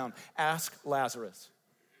his renown. Ask Lazarus.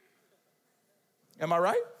 Am I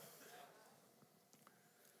right?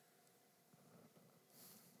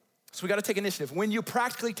 So we got to take initiative. When you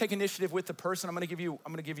practically take initiative with the person, I'm going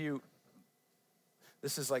to give you,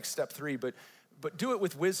 this is like step 3, but do it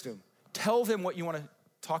with wisdom. Tell them what you want to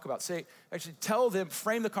talk about. Tell them,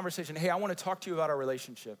 frame the conversation. Hey, I want to talk to you about our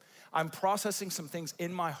relationship. I'm processing some things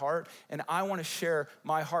in my heart, and I want to share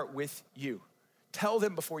my heart with you. Tell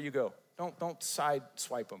them before you go. Don't side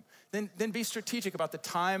swipe them. Then be strategic about the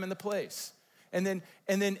time and the place. And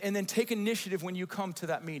then take initiative when you come to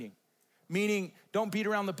that meeting. Meaning, don't beat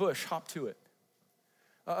around the bush, hop to it.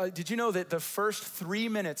 Did you know that the first 3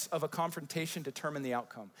 minutes of a confrontation determine the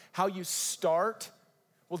outcome? How you start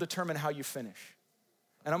will determine how you finish.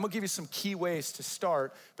 And I'm gonna give you some key ways to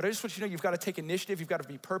start, but I just want you to know you've gotta take initiative, you've gotta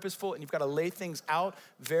be purposeful, and you've gotta lay things out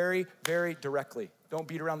very, very directly. Don't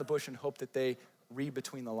beat around the bush and hope that they read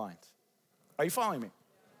between the lines. Are you following me?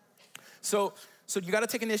 So you gotta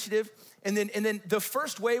take initiative, and then the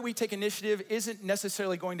first way we take initiative isn't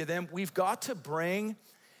necessarily going to them. We've got to bring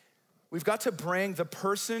the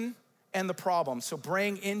person and the problem. So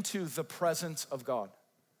bring into the presence of God.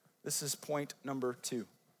 This is point number 2.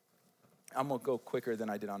 I'm gonna go quicker than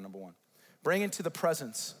I did on number 1. Bring into the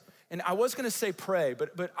presence. And I was gonna say pray,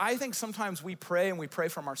 but I think sometimes we pray and we pray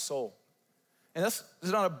from our soul. And that's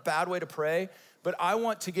not a bad way to pray, but I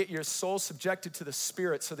want to get your soul subjected to the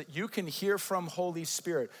Spirit so that you can hear from Holy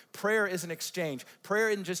Spirit. Prayer is an exchange. Prayer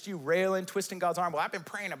isn't just you railing, twisting God's arm. Well, I've been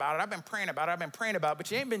praying about it,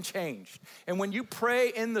 but you ain't been changed. And when you pray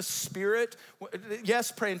in the Spirit,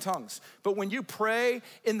 yes, pray in tongues, but when you pray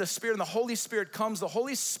in the Spirit and the Holy Spirit comes, the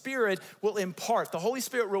Holy Spirit will impart, the Holy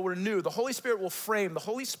Spirit will renew, the Holy Spirit will frame, the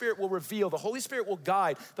Holy Spirit will reveal, the Holy Spirit will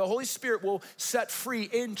guide, the Holy Spirit will set free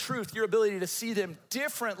in truth your ability to see them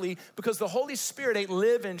differently, because the Holy Spirit ain't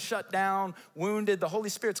living, shut down, wounded. The Holy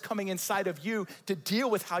Spirit's coming inside of you to deal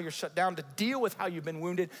with how you're shut down, to deal with how you've been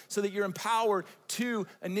wounded, so that you're empowered to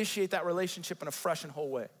initiate that relationship in a fresh and whole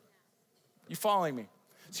way. You following me?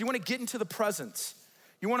 So you want to get into the presence.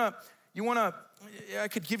 You want to, I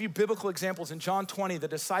could give you biblical examples. In John 20, the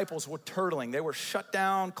disciples were turtling. They were shut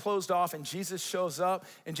down, closed off, and Jesus shows up,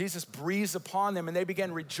 and Jesus breathes upon them, and they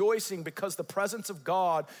began rejoicing because the presence of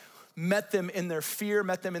God met them in their fear,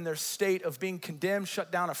 met them in their state of being condemned, shut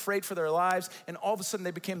down, afraid for their lives, and all of a sudden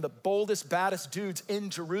they became the boldest, baddest dudes in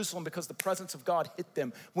Jerusalem because the presence of God hit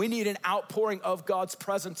them. We need an outpouring of God's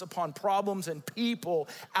presence upon problems and people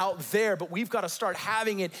out there, but we've got to start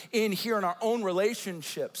having it in here in our own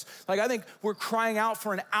relationships. Like, I think we're crying out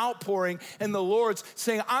for an outpouring, and the Lord's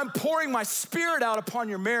saying, I'm pouring my Spirit out upon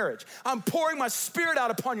your marriage. I'm pouring my Spirit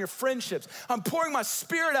out upon your friendships. I'm pouring my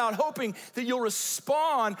Spirit out, hoping that you'll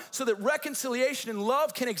respond so that reconciliation and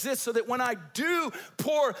love can exist, so that when I do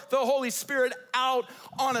pour the Holy Spirit out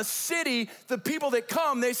on a city, the people that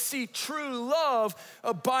come, they see true love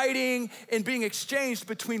abiding and being exchanged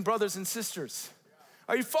between brothers and sisters.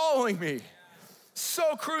 Are you following me?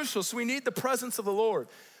 So crucial. So we need the presence of the Lord.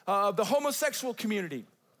 The homosexual community,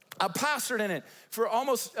 I pastored in it for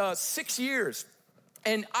almost 6 years.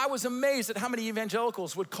 And I was amazed at how many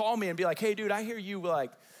evangelicals would call me and be like, hey dude, I hear you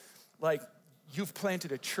like you've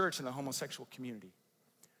planted a church in the homosexual community.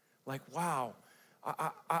 Like, wow,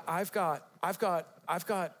 I've got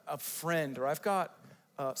a friend, or I've got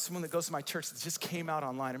someone that goes to my church that just came out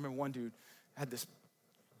online. I remember one dude had this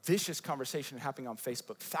vicious conversation happening on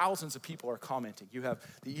Facebook. Thousands of people are commenting. You have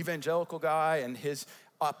the evangelical guy, and his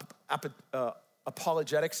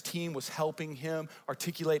apologetics team was helping him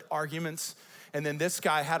articulate arguments. And then this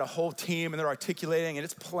guy had a whole team, and they're articulating, and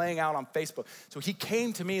it's playing out on Facebook. So he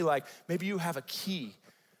came to me like, maybe you have a key.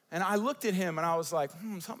 And I looked at him, and I was like,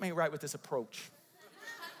 something ain't right with this approach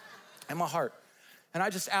in my heart. And I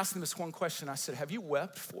just asked him this one question. I said, have you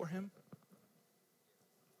wept for him?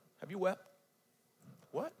 Have you wept?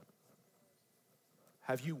 What?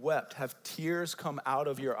 Have you wept? Have tears come out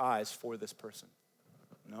of your eyes for this person?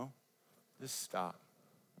 No? Just stop.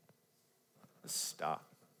 Just stop.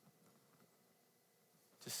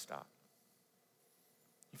 Just stop.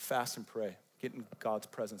 You fast and pray. Get in God's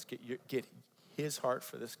presence. Get his heart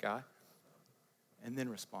for this guy. And then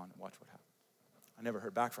respond and watch what happens. I never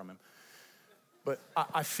heard back from him. But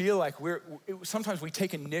I feel like sometimes we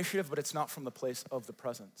take initiative, but it's not from the place of the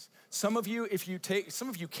presence. Some of you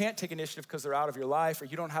can't take initiative because they're out of your life, or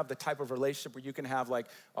you don't have the type of relationship where you can have like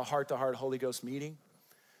a heart-to-heart Holy Ghost meeting.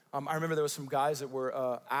 I remember there was some guys that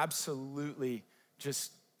were absolutely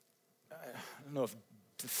just, I don't know if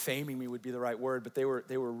defaming me would be the right word, but they were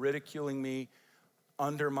ridiculing me,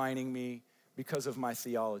 undermining me because of my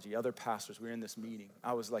theology. Other pastors, we were in this meeting.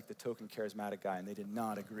 I was like the token charismatic guy, and they did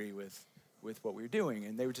not agree with what we were doing.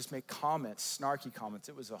 And they would just make comments, snarky comments.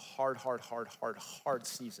 It was a hard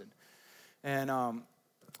season. And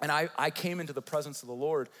I came into the presence of the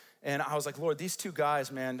Lord, and I was like, Lord, these two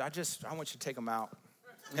guys, man, I want you to take them out.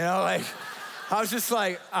 You know, like, I'm just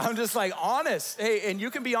like honest. Hey, and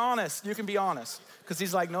you can be honest. Because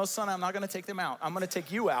he's like, no, son, I'm not going to take them out. I'm going to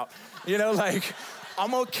take you out. You know, like,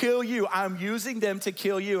 I'm going to kill you. I'm using them to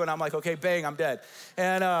kill you. And I'm like, okay, bang, I'm dead.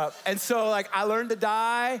 And so, like, I learned to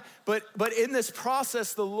die. But in this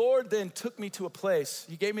process, the Lord then took me to a place.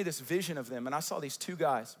 He gave me this vision of them. And I saw these two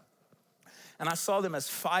guys. And I saw them as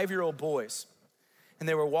 5-year-old boys. And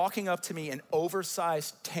they were walking up to me in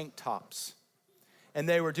oversized tank tops. And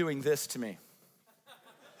they were doing this to me.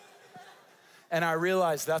 And I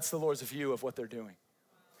realized that's the Lord's view of what they're doing.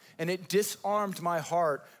 And it disarmed my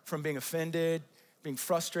heart from being offended, being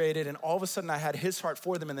frustrated, and all of a sudden I had his heart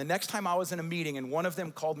for them. And the next time I was in a meeting and one of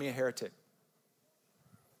them called me a heretic.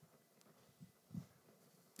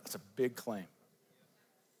 That's a big claim.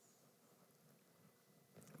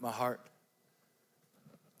 My heart.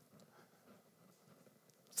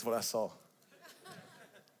 That's what I saw.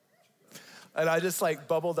 And I just like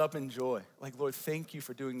bubbled up in joy. Like, Lord, thank you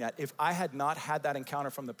for doing that. If I had not had that encounter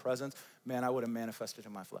from the presence, man, I would have manifested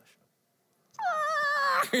in my flesh.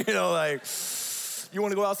 You know, like, you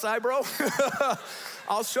want to go outside, bro?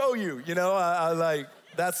 I'll show you, you know,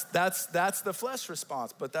 That's the flesh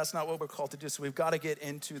response, but that's not what we're called to do. So we've got to get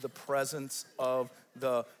into the presence of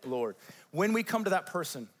the Lord. When we come to that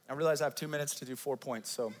person, I realize I have 2 minutes to do 4 points,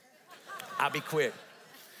 so I'll be quick.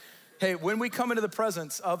 Hey, when we come into the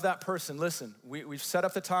presence of that person, listen, we've set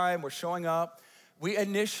up the time, we're showing up. We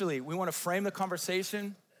want to frame the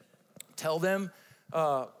conversation, tell them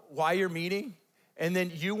why you're meeting, and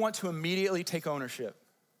then you want to immediately take ownership.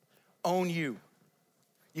 Own you.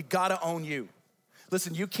 You gotta own you.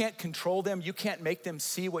 Listen, you can't control them. You can't make them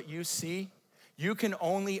see what you see. You can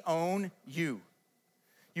only own you.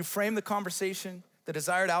 You frame the conversation, the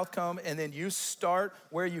desired outcome, and then you start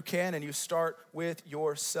where you can and you start with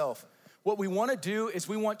yourself. What we wanna do is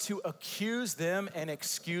we want to accuse them and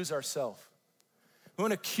excuse ourselves. We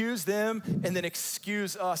want to accuse them and then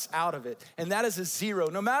excuse us out of it. And that is a zero.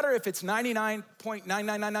 No matter if it's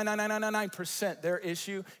 99.9999999% their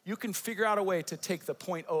issue, you can figure out a way to take the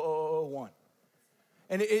 0.0001.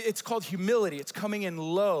 And it's called humility. It's coming in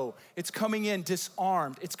low. It's coming in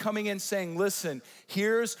disarmed. It's coming in saying, listen,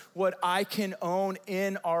 here's what I can own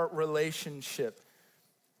in our relationship.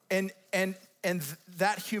 And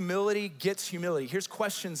that humility gets humility. Here's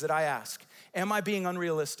questions that I ask. Am I being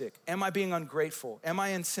unrealistic? Am I being ungrateful? Am I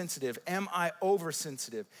insensitive? Am I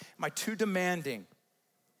oversensitive? Am I too demanding?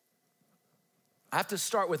 I have to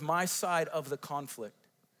start with my side of the conflict.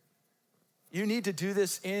 You need to do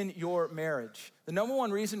this in your marriage. The number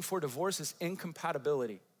one reason for divorce is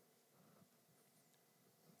incompatibility.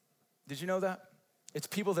 Did you know that? It's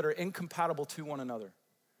people that are incompatible to one another.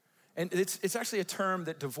 And it's actually a term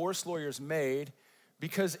that divorce lawyers made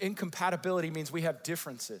because incompatibility means we have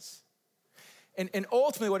differences. And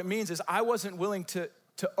ultimately what it means is I wasn't willing to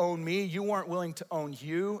own me, you weren't willing to own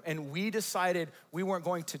you, and we decided we weren't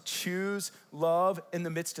going to choose love in the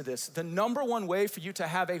midst of this. The number one way for you to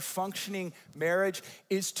have a functioning marriage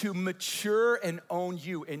is to mature and own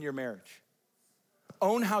you in your marriage.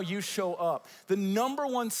 Own how you show up. The number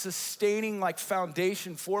one sustaining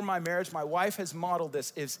foundation for my marriage, my wife has modeled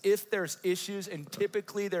this, is if there's issues, and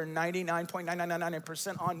typically they're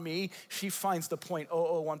 99.9999% on me, she finds the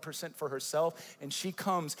 0.001% for herself, and she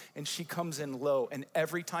comes in low. And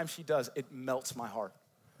every time she does, it melts my heart.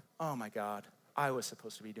 Oh my God, I was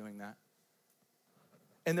supposed to be doing that.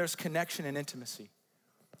 And there's connection and intimacy.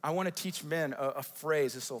 I want to teach men a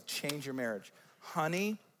phrase, this will change your marriage.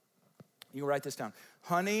 Honey, you write this down.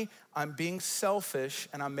 Honey, I'm being selfish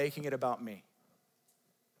and I'm making it about me.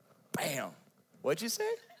 Bam. What'd you say?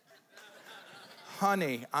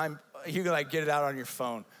 Honey, you can get it out on your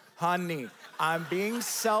phone. Honey, I'm being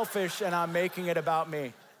selfish and I'm making it about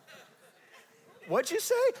me. What'd you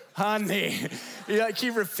say? Honey. You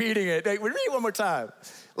keep repeating it. Read it one more time.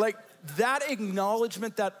 That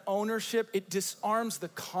acknowledgement, that ownership, it disarms the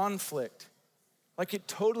conflict. It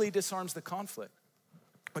totally disarms the conflict.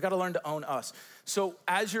 We got to learn to own us. So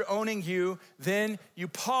as you're owning you, then you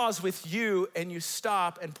pause with you and you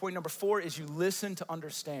stop. And point number 4 is you listen to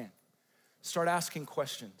understand. Start asking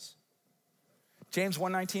questions. James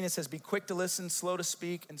 1:19, it says, be quick to listen, slow to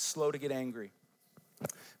speak, and slow to get angry.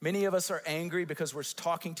 Many of us are angry because we're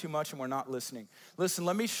talking too much and we're not listening. Listen,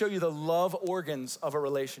 let me show you the love organs of a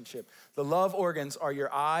relationship. The love organs are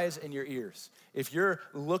your eyes and your ears. If you're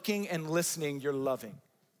looking and listening, you're loving.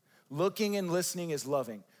 Looking and listening is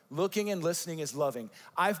loving. Looking and listening is loving.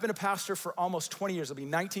 I've been a pastor for almost 20 years. It'll be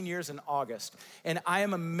 19 years in August. And I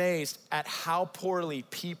am amazed at how poorly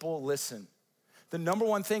people listen. The number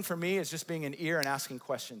one thing for me is just being an ear and asking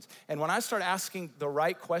questions. And when I start asking the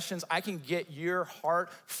right questions, I can get your heart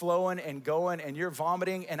flowing and going and you're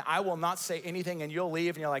vomiting and I will not say anything and you'll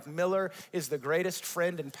leave and you're like, Miller is the greatest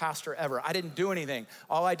friend and pastor ever. I didn't do anything.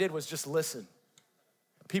 All I did was just listen.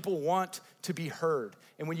 People want to be heard.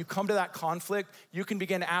 And when you come to that conflict, you can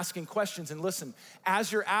begin asking questions. And listen,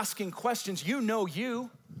 as you're asking questions, you know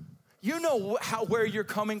where you're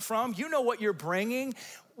coming from. You know what you're bringing.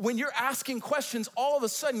 When you're asking questions, all of a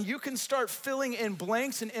sudden you can start filling in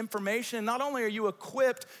blanks and information. And not only are you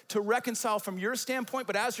equipped to reconcile from your standpoint,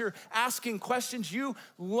 but as you're asking questions, you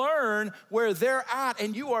learn where they're at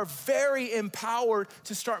and you are very empowered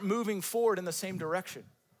to start moving forward in the same direction.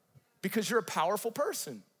 Because you're a powerful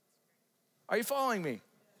person. Are you following me?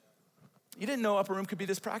 You didn't know Upper Room could be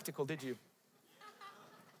this practical, did you?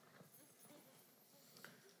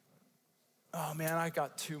 Oh man, I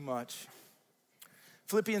got too much.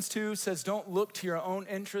 Philippians 2 says, don't look to your own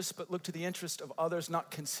interests, but look to the interest of others, not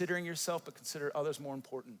considering yourself, but consider others more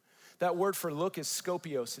important. That word for look is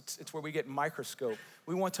scopios. It's where we get microscope.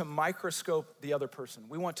 We want to microscope the other person.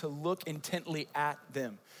 We want to look intently at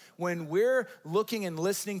them. When we're looking and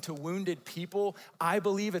listening to wounded people, I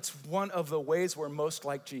believe it's one of the ways we're most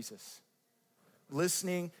like Jesus.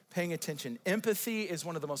 listening, paying attention. Empathy is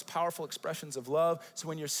one of the most powerful expressions of love. So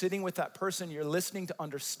when you're sitting with that person, you're listening to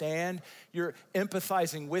understand, you're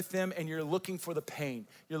empathizing with them, and you're looking for the pain.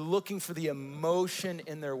 You're looking for the emotion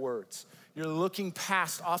in their words. You're looking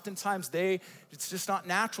past, oftentimes it's just not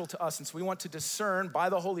natural to us. And so we want to discern by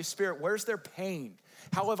the Holy Spirit, where's their pain?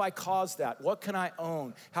 How have I caused that? What can I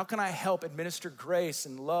own? How can I help administer grace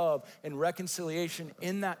and love and reconciliation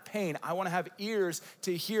in that pain? I want to have ears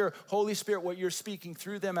to hear, Holy Spirit, what you're speaking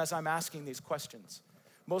through them as I'm asking these questions.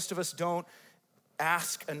 Most of us don't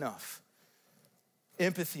ask enough.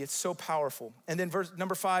 Empathy, it's so powerful. And then verse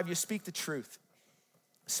number 5, you speak the truth.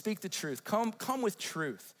 Speak the truth. Come with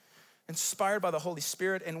truth, inspired by the Holy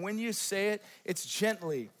Spirit. And when you say it, it's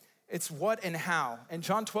gently. It's what and how. In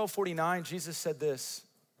John 12:49, Jesus said this.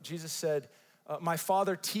 Jesus said, my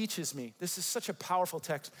Father teaches me. This is such a powerful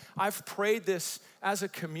text. I've prayed this as a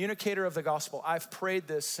communicator of the gospel. I've prayed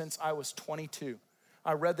this since I was 22.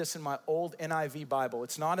 I read this in my old NIV Bible.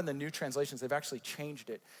 It's not in the new translations. They've actually changed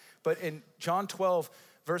it. But in John 12,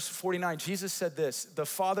 verse 49, Jesus said this, the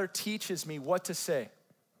Father teaches me what to say,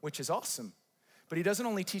 which is awesome. But he doesn't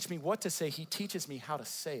only teach me what to say, he teaches me how to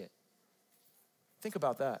say it. Think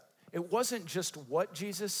about that. It wasn't just what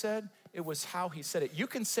Jesus said, it was how he said it. You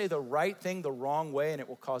can say the right thing the wrong way and it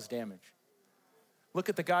will cause damage. Look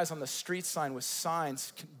at the guys on the street sign with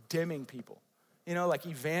signs condemning people. You know, like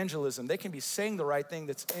evangelism. They can be saying the right thing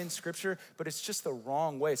that's in scripture, but it's just the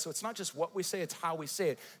wrong way. So it's not just what we say, it's how we say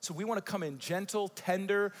it. So we want to come in gentle,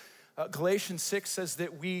 tender. Galatians 6 says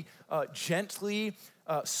that we gently,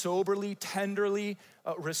 soberly, tenderly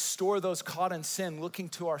restore those caught in sin, looking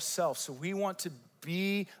to ourselves. So we want to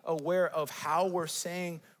be aware of how we're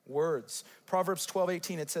saying words. Proverbs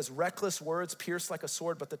 12:18, it says, reckless words pierce like a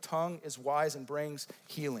sword, but the tongue is wise and brings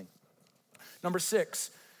healing. Number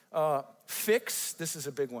 6, fix, this is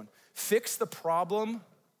a big one. Fix the problem,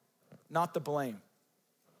 not the blame.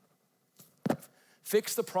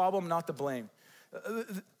 Fix the problem, not the blame.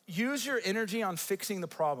 Use your energy on fixing the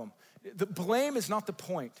problem. The blame is not the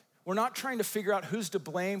point. We're not trying to figure out who's to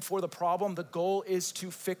blame for the problem. The goal is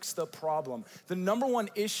to fix the problem. The number one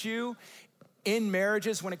issue in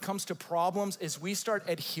marriages when it comes to problems is we start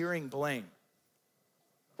adhering blame.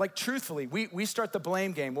 Like truthfully, we start the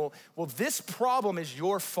blame game. Well, this problem is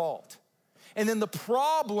your fault. And then the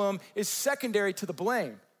problem is secondary to the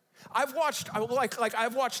blame. I've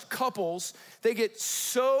watched couples, they get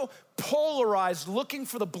so polarized looking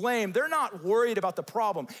for the blame. They're not worried about the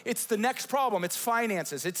problem. It's the next problem. It's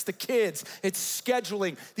finances. It's the kids. It's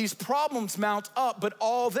scheduling. These problems mount up, but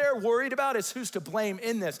all they're worried about is who's to blame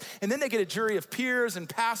in this. And then they get a jury of peers and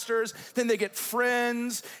pastors. Then they get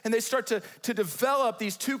friends, and they start to develop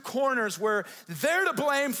these two corners where they're to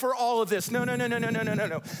blame for all of this. No. They're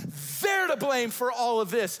to blame for all of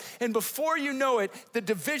this. And before you know it, the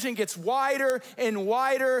division gets wider and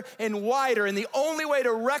wider and wider. And the only way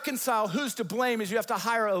to reconcile who's to blame is you have to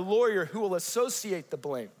hire a lawyer who will associate the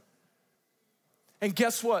blame. And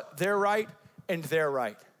guess what? They're right and they're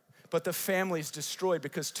right. But the family's destroyed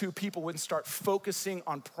because two people wouldn't start focusing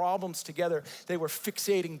on problems together. They were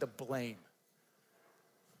fixating the blame.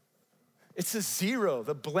 It's a zero.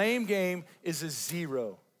 The blame game is a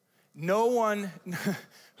zero. No one,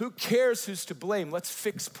 who cares who's to blame? Let's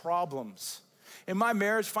fix problems. In my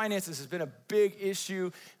marriage, finances has been a big issue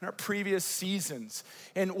in our previous seasons.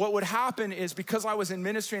 And what would happen is because I was in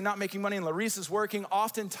ministry and not making money and Larissa's working,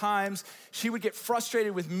 oftentimes she would get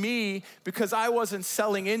frustrated with me because I wasn't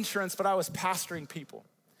selling insurance, but I was pastoring people.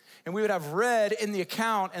 And we would have red in the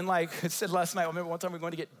account, and like it said last night, I remember one time we were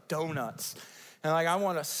going to get donuts. And like, I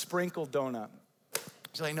want a sprinkled donut.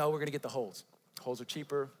 She's like, no, we're gonna get the holes. Holes are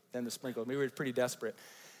cheaper than the sprinkled. We were pretty desperate.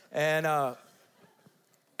 And all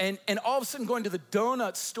of a sudden going to the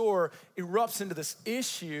donut store erupts into this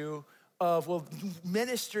issue of, well,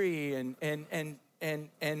 ministry and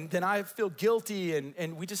then I feel guilty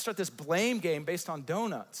and we just start this blame game based on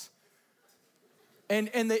donuts. And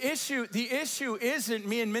the issue isn't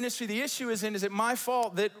me in ministry. The issue is it my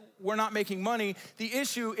fault that we're not making money? The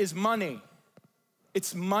issue is money.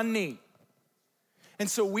 It's money. And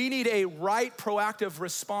so we need a right proactive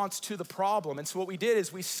response to the problem. And so what we did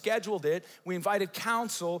is we scheduled it, we invited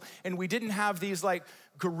counsel, and we didn't have these like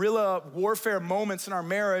guerrilla warfare moments in our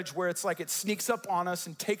marriage where it's like it sneaks up on us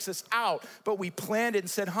and takes us out. But we planned it and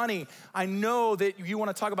said, honey, I know that you want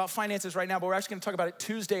to talk about finances right now, but we're actually going to talk about it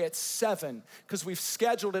Tuesday at 7 because we've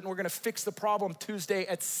scheduled it and we're going to fix the problem Tuesday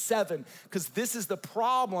at 7 because this is the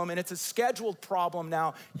problem and it's a scheduled problem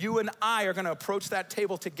now. You and I are going to approach that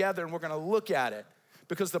table together and we're going to look at it.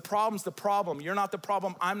 Because the problem's the problem. You're not the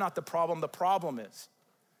problem. I'm not the problem. The problem is.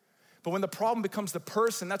 But when the problem becomes the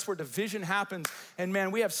person, that's where division happens. And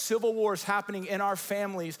man, we have civil wars happening in our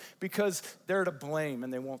families because they're to blame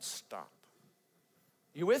and they won't stop.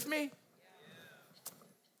 You with me?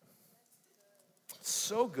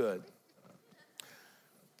 So good.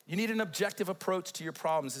 You need an objective approach to your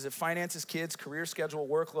problems. Is it finances, kids, career schedule,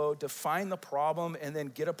 workload? Define the problem and then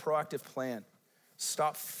get a proactive plan.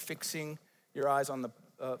 Stop fixing your eyes on the,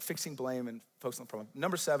 fixing blame and focus on the problem.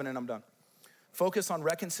 Number 7, and I'm done. Focus on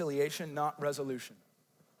reconciliation, not resolution.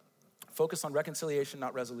 Focus on reconciliation,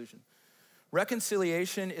 not resolution.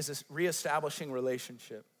 Reconciliation is a reestablishing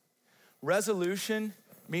relationship. Resolution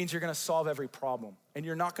means you're gonna solve every problem, and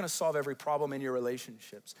you're not gonna solve every problem in your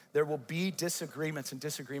relationships. There will be disagreements, and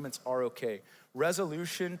disagreements are okay.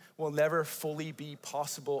 Resolution will never fully be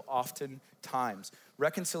possible oftentimes.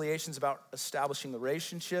 Reconciliation is about establishing the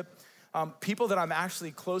relationship. People that I'm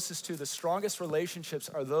actually closest to, the strongest relationships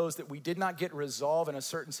are those that we did not get resolved in a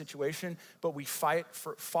certain situation, but we fought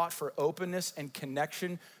for openness and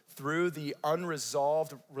connection through the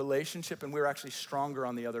unresolved relationship, and we were actually stronger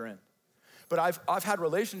on the other end. But I've had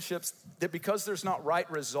relationships that because there's not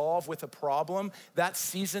right resolve with a problem, that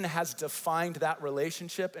season has defined that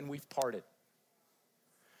relationship and we've parted.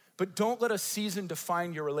 But don't let a season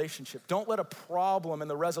define your relationship. Don't let a problem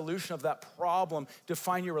and the resolution of that problem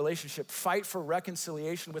define your relationship. Fight for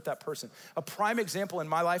reconciliation with that person. A prime example in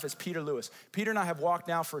my life is Peter Lewis. Peter and I have walked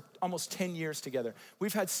now for almost 10 years together.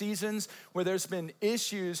 We've had seasons where there's been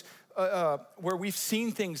issues where we've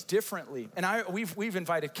seen things differently. And we've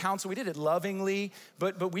invited counsel. We did it lovingly,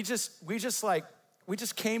 but we just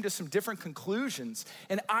came to some different conclusions.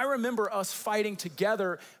 And I remember us fighting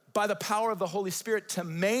together by the power of the Holy Spirit to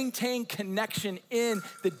maintain connection in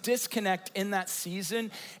the disconnect in that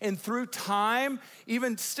season. And through time,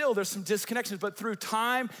 even still there's some disconnections, but through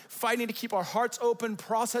time, fighting to keep our hearts open,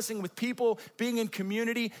 processing with people, being in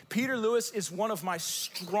community, Peter Lewis is one of my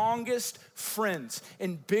strongest friends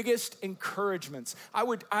and biggest encouragements. I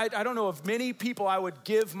don't know of many people I would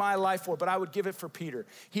give my life for, but I would give it for Peter.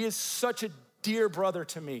 He is such a dear brother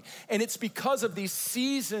to me. And it's because of these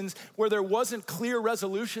seasons where there wasn't clear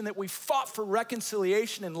resolution that we fought for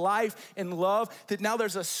reconciliation in life and love, that now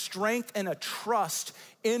there's a strength and a trust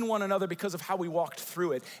in one another because of how we walked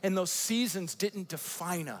through it. And those seasons didn't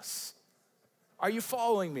define us. Are you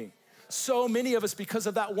following me? So many of us, because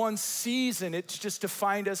of that one season, it's just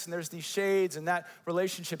defined us, and there's these shades, and that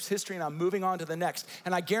relationship's history, and I'm moving on to the next.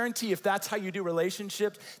 And I guarantee if that's how you do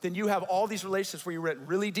relationships, then you have all these relationships where you went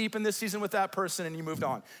really deep in this season with that person and you moved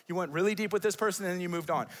on. You went really deep with this person and then you moved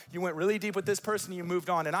on. You went really deep with this person and you moved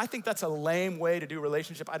on. And I think that's a lame way to do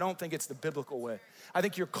relationship. I don't think it's the biblical way. I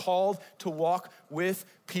think you're called to walk with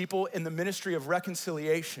people in the ministry of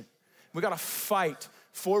reconciliation. We gotta fight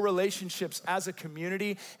for relationships as a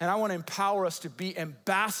community, and I wanna empower us to be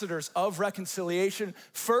ambassadors of reconciliation,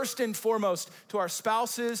 first and foremost to our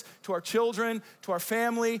spouses, to our children, to our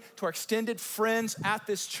family, to our extended friends at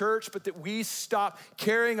this church, but that we stop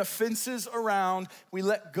carrying offenses around, we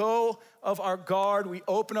let go of our guard, we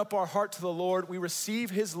open up our heart to the Lord, we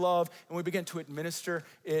receive his love, and we begin to administer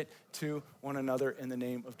it to one another in the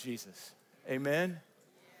name of Jesus. Amen.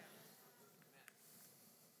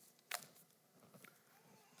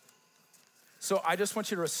 So I just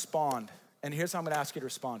want you to respond. And here's how I'm gonna ask you to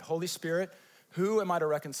respond. Holy Spirit, who am I to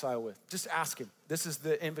reconcile with? Just ask him. This is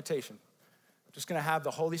the invitation. I'm just gonna have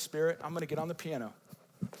the Holy Spirit. I'm gonna get on the piano.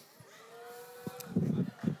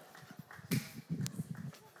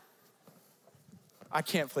 I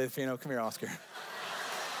can't play the piano. Come here, Oscar.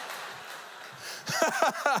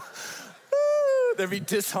 There'd be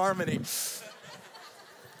disharmony.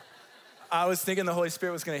 I was thinking the Holy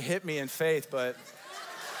Spirit was gonna hit me in faith, but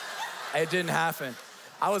it didn't happen.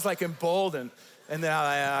 I was like emboldened, and then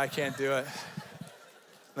I can't do it.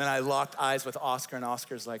 Then I locked eyes with Oscar, and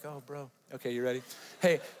Oscar's like, oh, bro. Okay, you ready?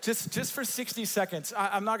 Hey, just for 60 seconds,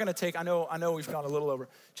 I'm not gonna take, I know we've gone a little over.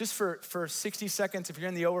 Just for 60 seconds, if you're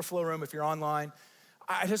in the overflow room, if you're online,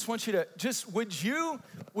 I just want you to,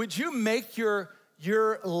 would you make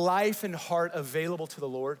your life and heart available to the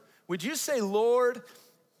Lord? Would you say, Lord,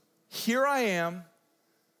 here I am.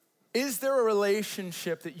 Is there a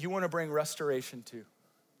relationship that you want to bring restoration to?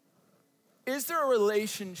 Is there a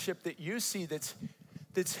relationship that you see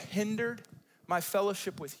that's hindered my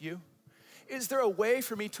fellowship with you? Is there a way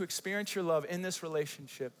for me to experience your love in this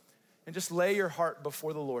relationship and just lay your heart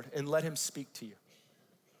before the Lord and let him speak to you?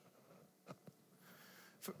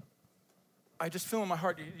 I just feel in my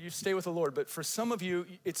heart, you stay with the Lord, but for some of you,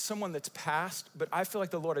 it's someone that's passed, but I feel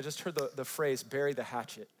like the Lord, I just heard the phrase, bury the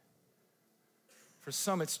hatchet. For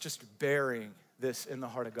some, it's just burying this in the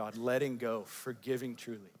heart of God, letting go, forgiving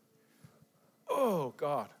truly. Oh,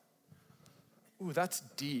 God. Ooh, that's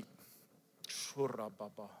deep.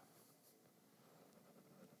 Shurababa.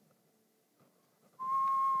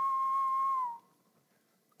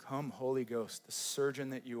 Come, Holy Ghost, the surgeon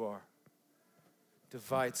that you are.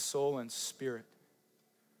 Divide soul and spirit,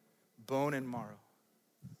 bone and marrow,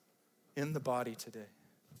 in the body today.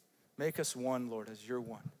 Make us one, Lord, as your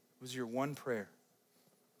one. It was your one prayer.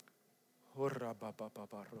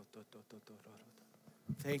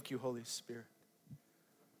 Thank you, Holy Spirit.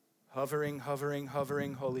 Hovering, hovering,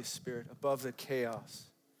 hovering, Holy Spirit, above the chaos.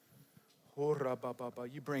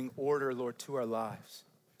 You bring order, Lord, to our lives.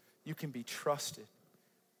 You can be trusted.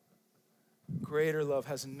 Greater love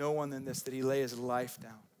has no one than this, that he lay his life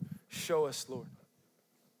down. Show us, Lord.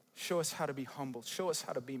 Show us how to be humble. Show us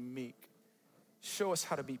how to be meek. Show us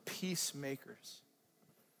how to be peacemakers.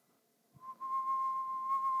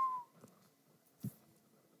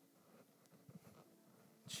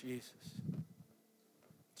 Jesus.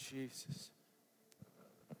 Jesus.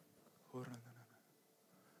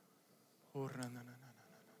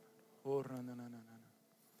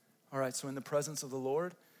 All right, so in the presence of the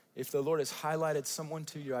Lord, if the Lord has highlighted someone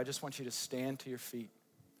to you, I just want you to stand to your feet.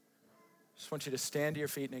 Just want you to stand to your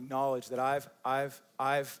feet and acknowledge that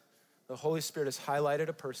the Holy Spirit has highlighted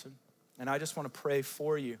a person, and I just want to pray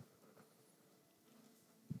for you.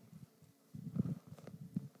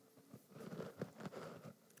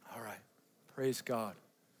 All right, praise God.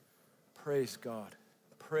 Praise God.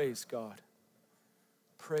 Praise God.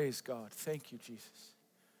 Praise God. Thank you, Jesus.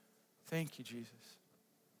 Thank you, Jesus.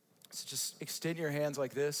 So just extend your hands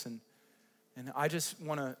like this, and I just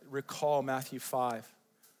want to recall Matthew 5,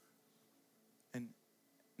 and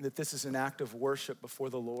that this is an act of worship before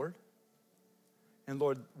the Lord. And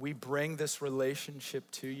Lord, we bring this relationship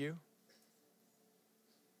to you.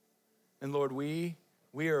 And Lord, we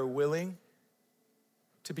are willing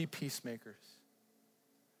to be peacemakers.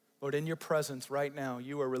 Lord, in your presence right now,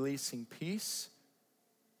 you are releasing peace.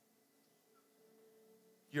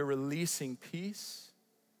 You're releasing peace.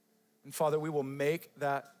 And Father, we will make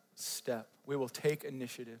that step. We will take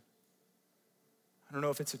initiative. I don't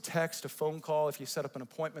know if it's a text, a phone call, if you set up an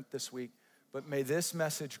appointment this week, but may this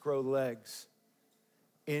message grow legs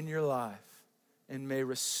in your life, and may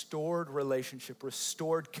restored relationship,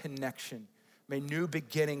 restored connection, may new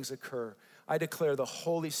beginnings occur. I declare the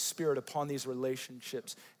Holy Spirit upon these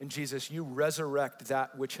relationships. And Jesus, you resurrect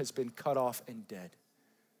that which has been cut off and dead.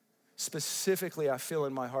 Specifically, I feel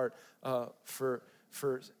in my heart for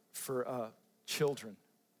children,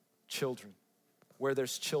 where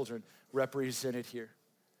there's children represented here.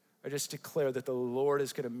 I just declare that the Lord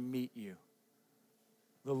is going to meet you.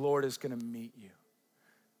 The Lord is going to meet you.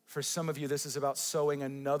 For some of you, this is about sowing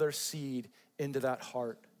another seed into that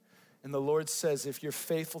heart. And the Lord says, if you're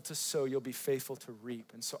faithful to sow, you'll be faithful to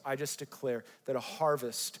reap. And so I just declare that a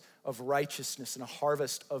harvest of righteousness and a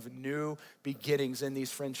harvest of new beginnings in these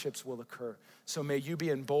friendships will occur. So may you be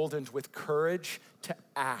emboldened with courage to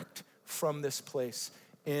act from this place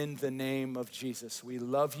in the name of Jesus. We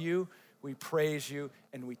love you, we praise you,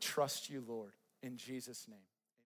 and we trust you, Lord, in Jesus' name.